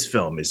 oh, well, this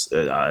film is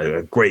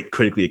a great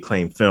critically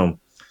acclaimed film.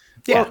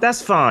 Yeah, well,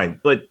 that's fine.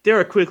 But there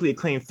are critically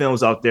acclaimed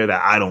films out there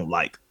that I don't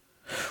like.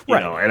 You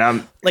know, and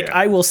I'm like,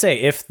 I will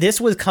say, if this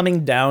was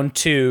coming down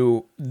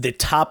to the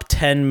top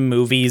 10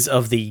 movies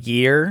of the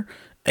year,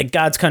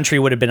 God's Country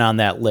would have been on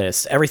that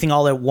list. Everything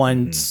All at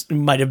Once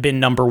might have been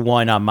number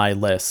one on my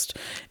list.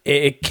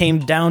 It came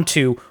down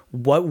to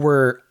what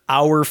were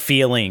our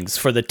feelings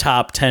for the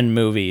top 10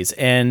 movies.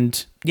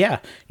 And yeah,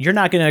 you're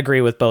not going to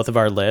agree with both of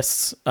our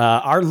lists.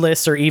 Our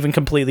lists are even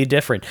completely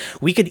different.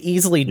 We could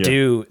easily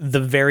do the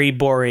very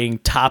boring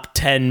top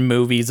 10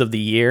 movies of the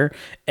year,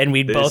 and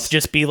we'd both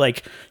just be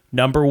like,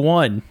 number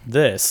one,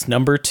 this,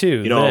 number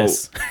two,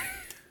 this.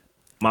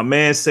 My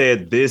man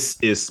said, this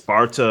is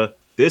Sparta.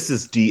 This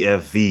is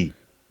DFV.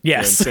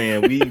 Yes. You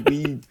know what I'm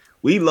saying?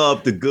 We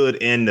love the good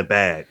and the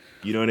bad.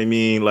 You know what I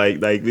mean? Like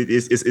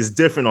it's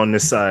different on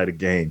this side of the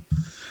game.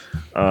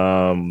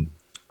 All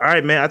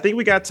right, man. I think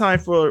we got time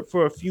for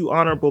a few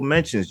honorable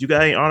mentions. You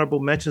got any honorable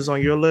mentions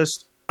on your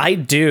list? I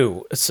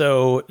do.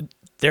 So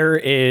There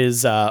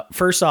is,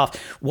 first off,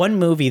 one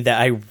movie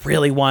that I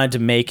really wanted to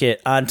make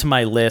it onto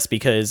my list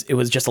because it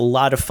was just a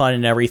lot of fun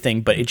and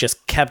everything, but it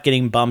just kept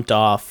getting bumped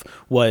off,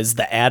 was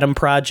The Adam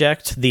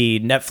Project, the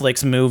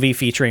Netflix movie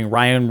featuring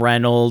Ryan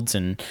Reynolds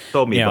and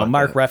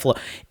Mark Ruffalo.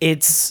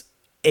 It's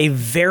a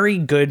very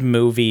good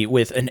movie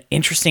with an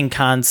interesting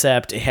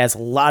concept. It has a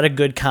lot of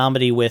good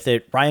comedy with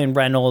it. Ryan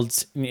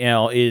Reynolds,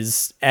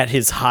 is at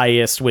his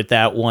highest with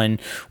that one,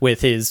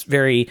 with his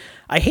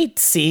I hate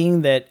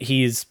seeing that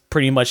he's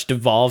pretty much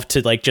devolved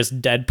to like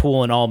just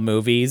Deadpool in all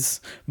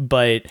movies,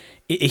 but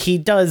he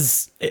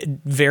does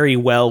very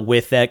well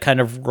with that kind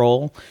of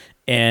role.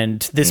 And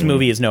this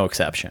movie is no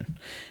exception.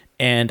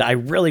 And I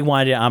really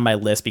wanted it on my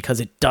list because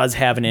it does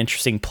have an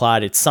interesting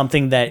plot. It's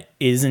something that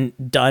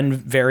isn't done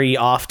very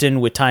often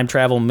with time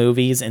travel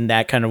movies in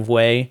that kind of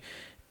way.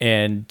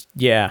 And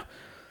yeah.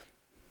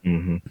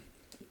 Mm-hmm.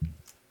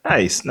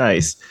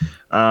 Nice.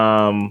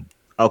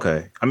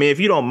 Okay. I mean, if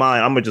you don't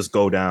mind, I'm going to just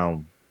go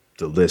down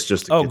the list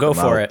just to go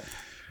for it.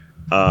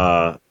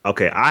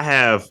 Okay. I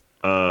have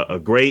a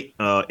great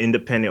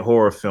independent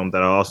horror film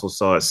that I also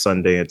saw at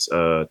Sundance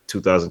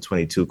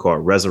 2022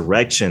 called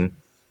Resurrection.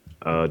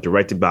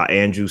 Directed by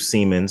Andrew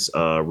Siemens.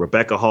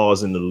 Rebecca Hall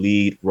is in the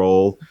lead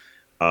role.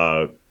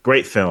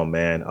 Great film,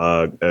 man.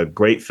 A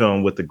great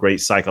film with a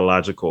great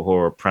psychological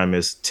horror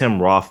premise.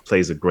 Tim Roth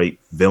plays a great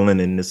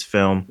villain in this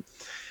film.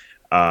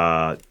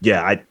 I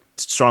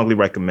strongly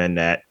recommend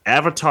that.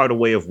 Avatar: The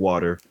Way of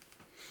Water.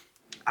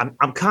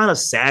 I'm kind of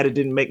sad it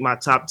didn't make my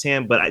top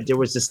 10, but there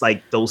was just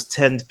like those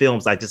 10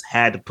 films I just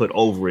had to put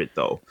over it,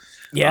 though.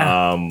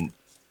 Yeah.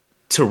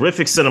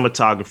 Terrific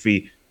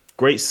cinematography.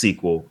 Great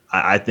sequel.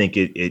 I think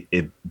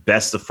it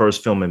bests the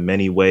first film in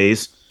many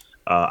ways.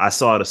 I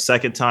saw it a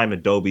second time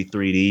in Dolby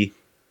 3D.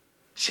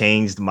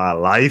 Changed my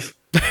life.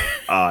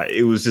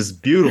 It was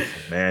just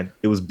beautiful, man.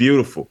 It was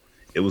beautiful.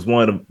 It was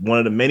one of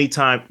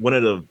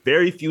the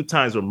very few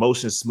times where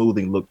motion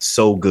smoothing looked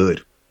so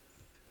good.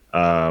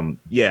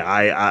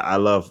 I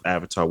love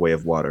Avatar: Way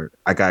of Water.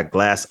 I got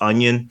Glass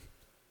Onion,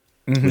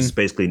 which is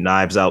basically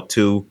Knives Out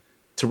 2.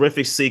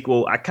 Terrific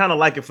sequel. I kind of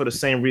like it for the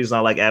same reason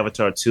I like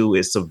Avatar 2.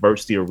 It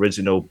subverts the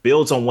original,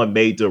 builds on what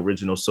made the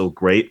original so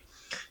great.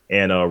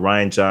 And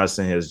Rian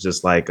Johnson has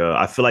just like,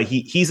 I feel like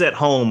he's at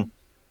home.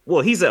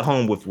 Well, he's at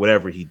home with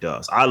whatever he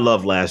does. I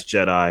love Last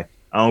Jedi.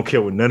 I don't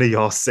care what none of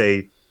y'all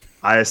say.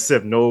 I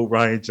accept no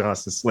Rian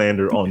Johnson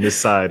slander on this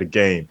side of the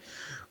game.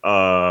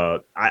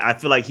 I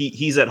feel like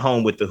he's at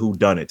home with the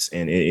whodunits,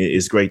 and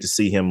it's great to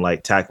see him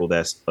like tackle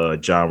that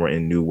genre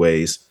in new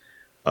ways.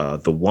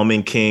 The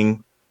Woman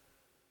King.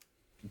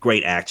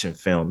 Great action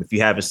film. If you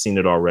haven't seen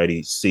it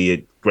already, see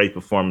it. Great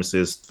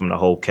performances from the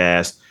whole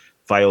cast.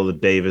 Viola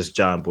Davis,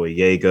 John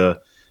Boyega,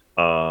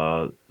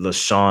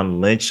 Lashana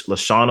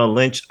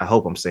Lynch. I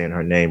hope I'm saying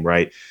her name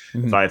right.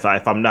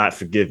 If I'm not,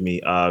 forgive me.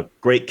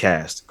 Great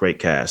cast.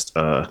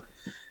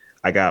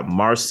 I got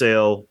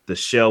Marcel, the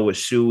Shell with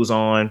Shoes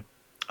On.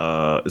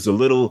 It's a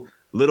little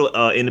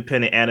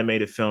independent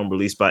animated film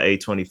released by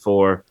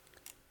A24.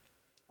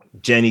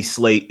 Jenny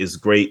Slate is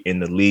great in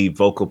the lead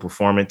vocal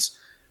performance.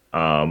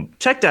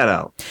 Check that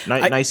out.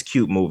 Nice,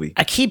 cute movie.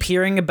 I keep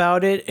hearing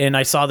about it, and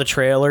I saw the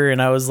trailer,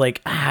 and I was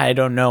like, I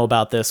don't know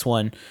about this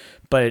one.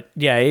 But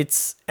yeah,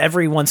 it's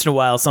every once in a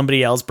while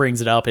somebody else brings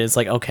it up, and it's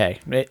like, okay,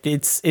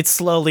 it's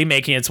slowly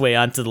making its way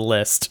onto the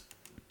list.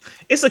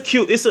 It's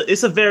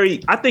a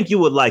very. I think you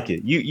would like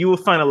it. You will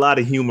find a lot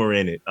of humor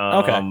in it.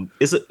 Okay,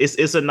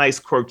 it's a nice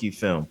quirky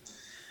film.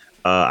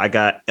 I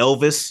got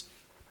Elvis,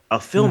 a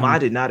film I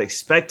did not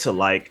expect to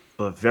like,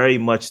 but very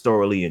much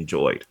thoroughly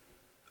enjoyed.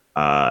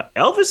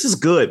 Elvis is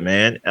good,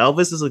 man.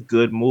 Elvis is a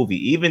good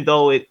movie, even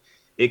though it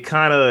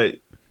kind of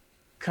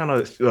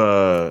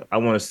I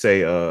want to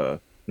say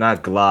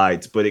not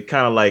glides, but it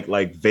kind of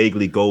like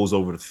vaguely goes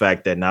over the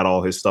fact that not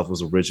all his stuff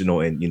was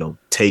original and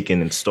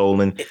taken and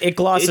stolen. It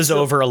glosses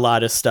over a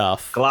lot of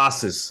stuff.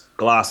 Glosses.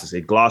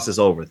 It glosses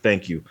over.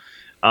 Thank you.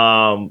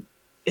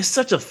 It's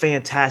such a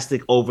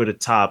fantastic over the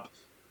top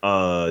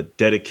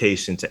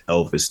dedication to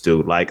Elvis,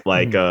 dude. Like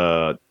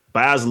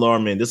Baz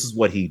Luhrmann, this is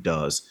what he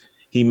does.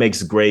 He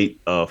makes great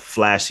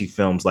flashy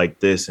films like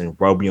this and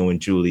Romeo and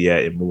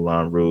Juliet and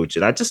Moulin Rouge.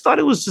 And I just thought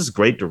it was just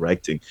great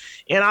directing.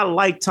 And I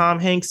liked Tom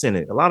Hanks in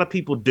it. A lot of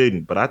people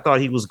didn't, but I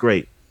thought he was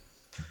great.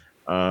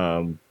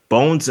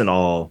 Bones and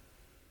All.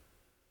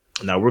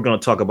 Now, we're going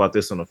to talk about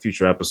this on a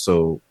future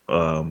episode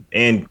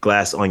and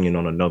Glass Onion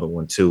on another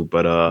one, too.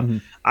 But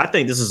I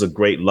think this is a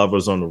great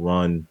Lovers on the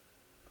Run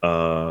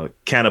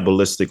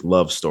cannibalistic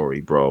love story,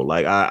 bro.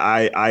 Like,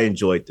 I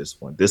enjoyed this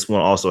one. This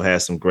one also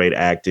has some great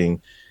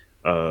acting.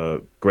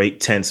 Great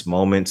tense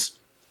moments,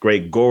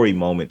 great gory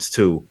moments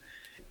too.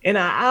 And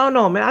I don't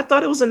know, man. I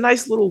thought it was a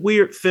nice little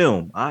weird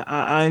film.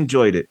 I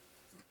enjoyed it.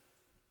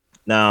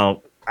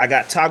 Now, I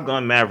got Top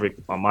Gun Maverick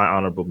on my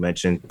honorable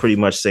mention. Pretty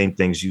much same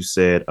things you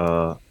said.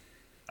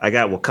 I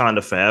got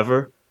Wakanda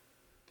Forever.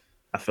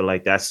 I feel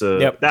like that's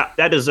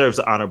that deserves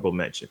an honorable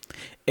mention.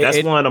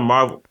 That's one of the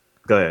Marvel.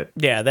 Go ahead.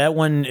 Yeah, that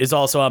one is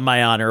also on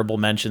my honorable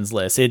mentions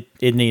list. It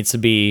needs to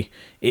be.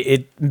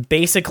 It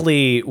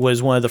basically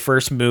was one of the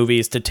first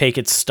movies to take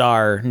its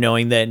star,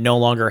 knowing that it no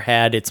longer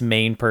had its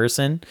main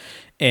person,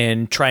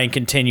 and try and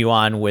continue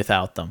on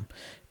without them,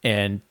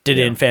 and did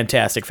it in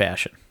fantastic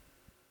fashion.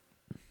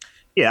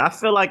 Yeah, I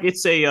feel like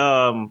it's a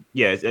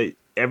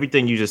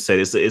everything you just said.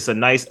 It's a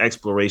nice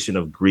exploration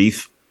of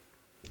grief,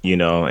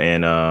 and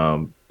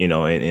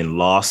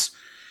loss.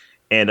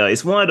 And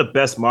it's one of the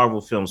best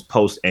Marvel films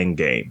post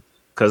Endgame.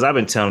 Because I've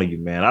been telling you,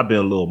 man, I've been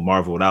a little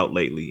marveled out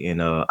lately.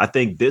 And I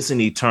think this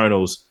and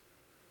Eternals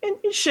and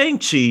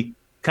Shang-Chi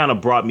kind of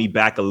brought me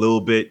back a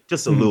little bit,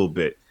 just a little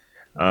bit.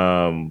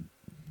 Um,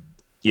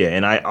 yeah,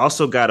 and I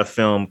also got a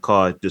film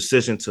called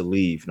Decision to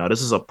Leave. Now,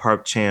 this is a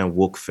Park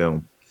Chan-wook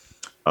film.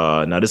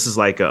 Now, this is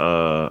like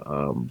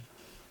a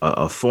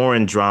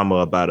foreign drama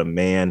about a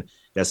man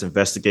that's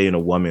investigating a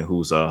woman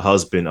whose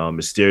husband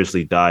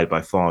mysteriously died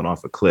by falling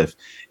off a cliff.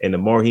 And the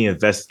more he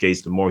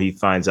investigates, the more he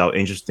finds out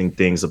interesting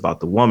things about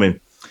the woman,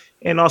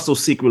 and also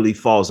secretly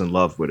falls in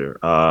love with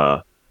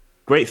her.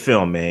 Great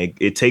film, man.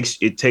 It takes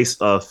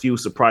a few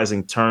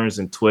surprising turns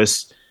and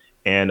twists,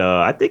 and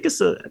I think it's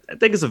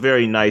a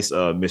very nice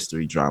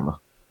mystery drama.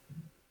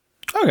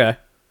 Okay.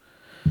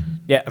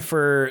 Yeah,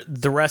 for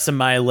the rest of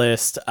my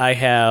list, I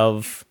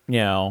have,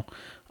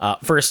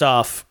 first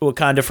off,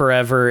 Wakanda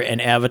Forever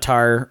and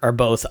Avatar are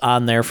both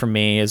on there for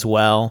me as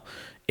well.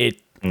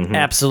 It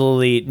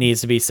absolutely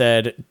needs to be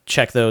said.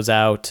 Check those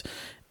out.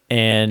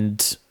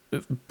 And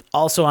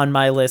also on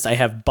my list, I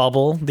have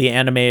Bubble, the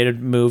animated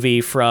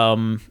movie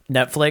from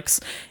Netflix.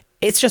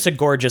 It's just a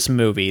gorgeous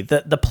movie.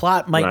 The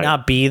plot might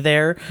not be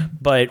there,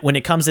 but when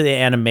it comes to the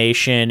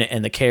animation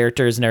and the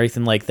characters and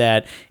everything like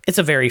that, it's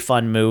a very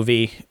fun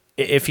movie.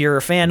 If you're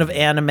a fan of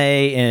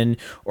anime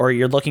or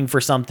you're looking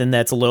for something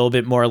that's a little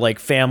bit more like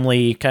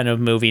family kind of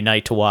movie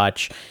night to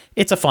watch,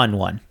 it's a fun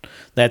one.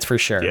 That's for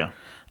sure.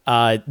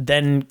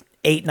 Then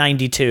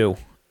 892.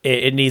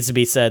 It needs to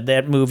be said.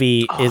 That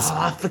movie is... Oh,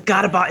 I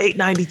forgot about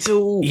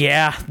 892.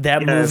 Yeah,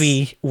 that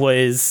movie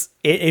was...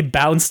 It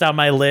bounced on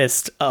my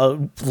list a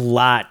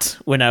lot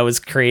when I was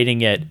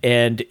creating it,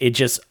 and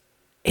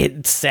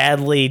it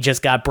sadly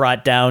just got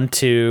brought down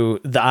to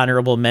the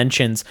honorable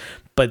mentions,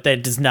 but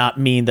that does not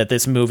mean that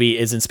this movie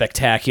isn't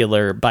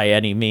spectacular by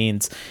any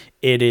means.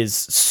 It is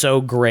so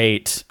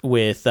great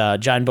with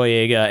John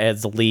Boyega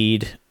as the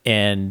lead,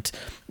 and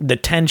the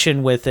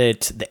tension with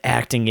it, the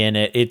acting in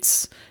it.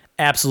 It's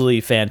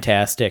absolutely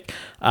fantastic.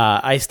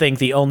 I think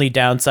the only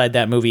downside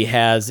that movie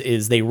has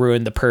is they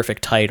ruined the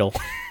perfect title.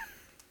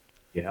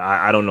 Yeah,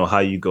 I don't know how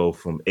you go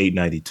from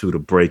 892 to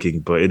Breaking,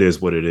 but it is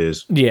what it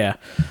is. Yeah.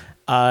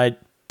 But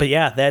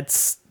yeah,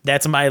 that's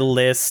my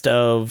list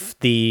of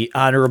the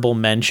honorable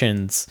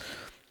mentions.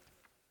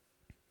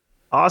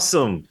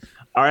 Awesome.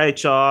 All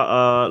right,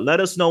 y'all.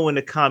 Let us know in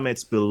the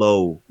comments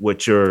below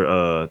what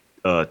your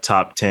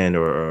top 10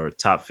 or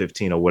top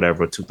 15 or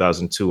whatever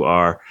 2022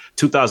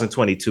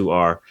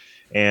 are.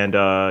 And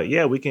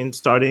we can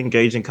start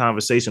engaging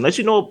conversation. Let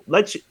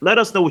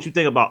us know what you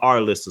think about our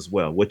list as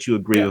well. What you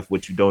agree with,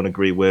 what you don't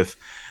agree with.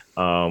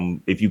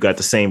 If you got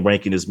the same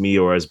ranking as me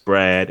or as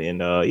Brad. And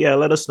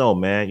let us know,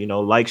 man.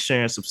 Like,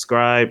 share, and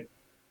subscribe.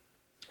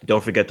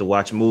 Don't forget to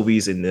watch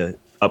movies in the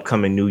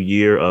upcoming new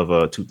year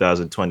of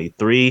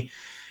 2023.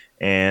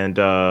 And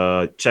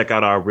check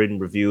out our written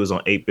reviews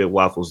on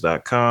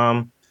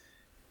 8bitwaffles.com.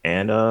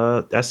 And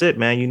that's it,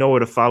 man. You know where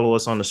to follow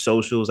us on the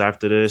socials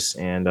after this.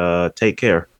 And take care.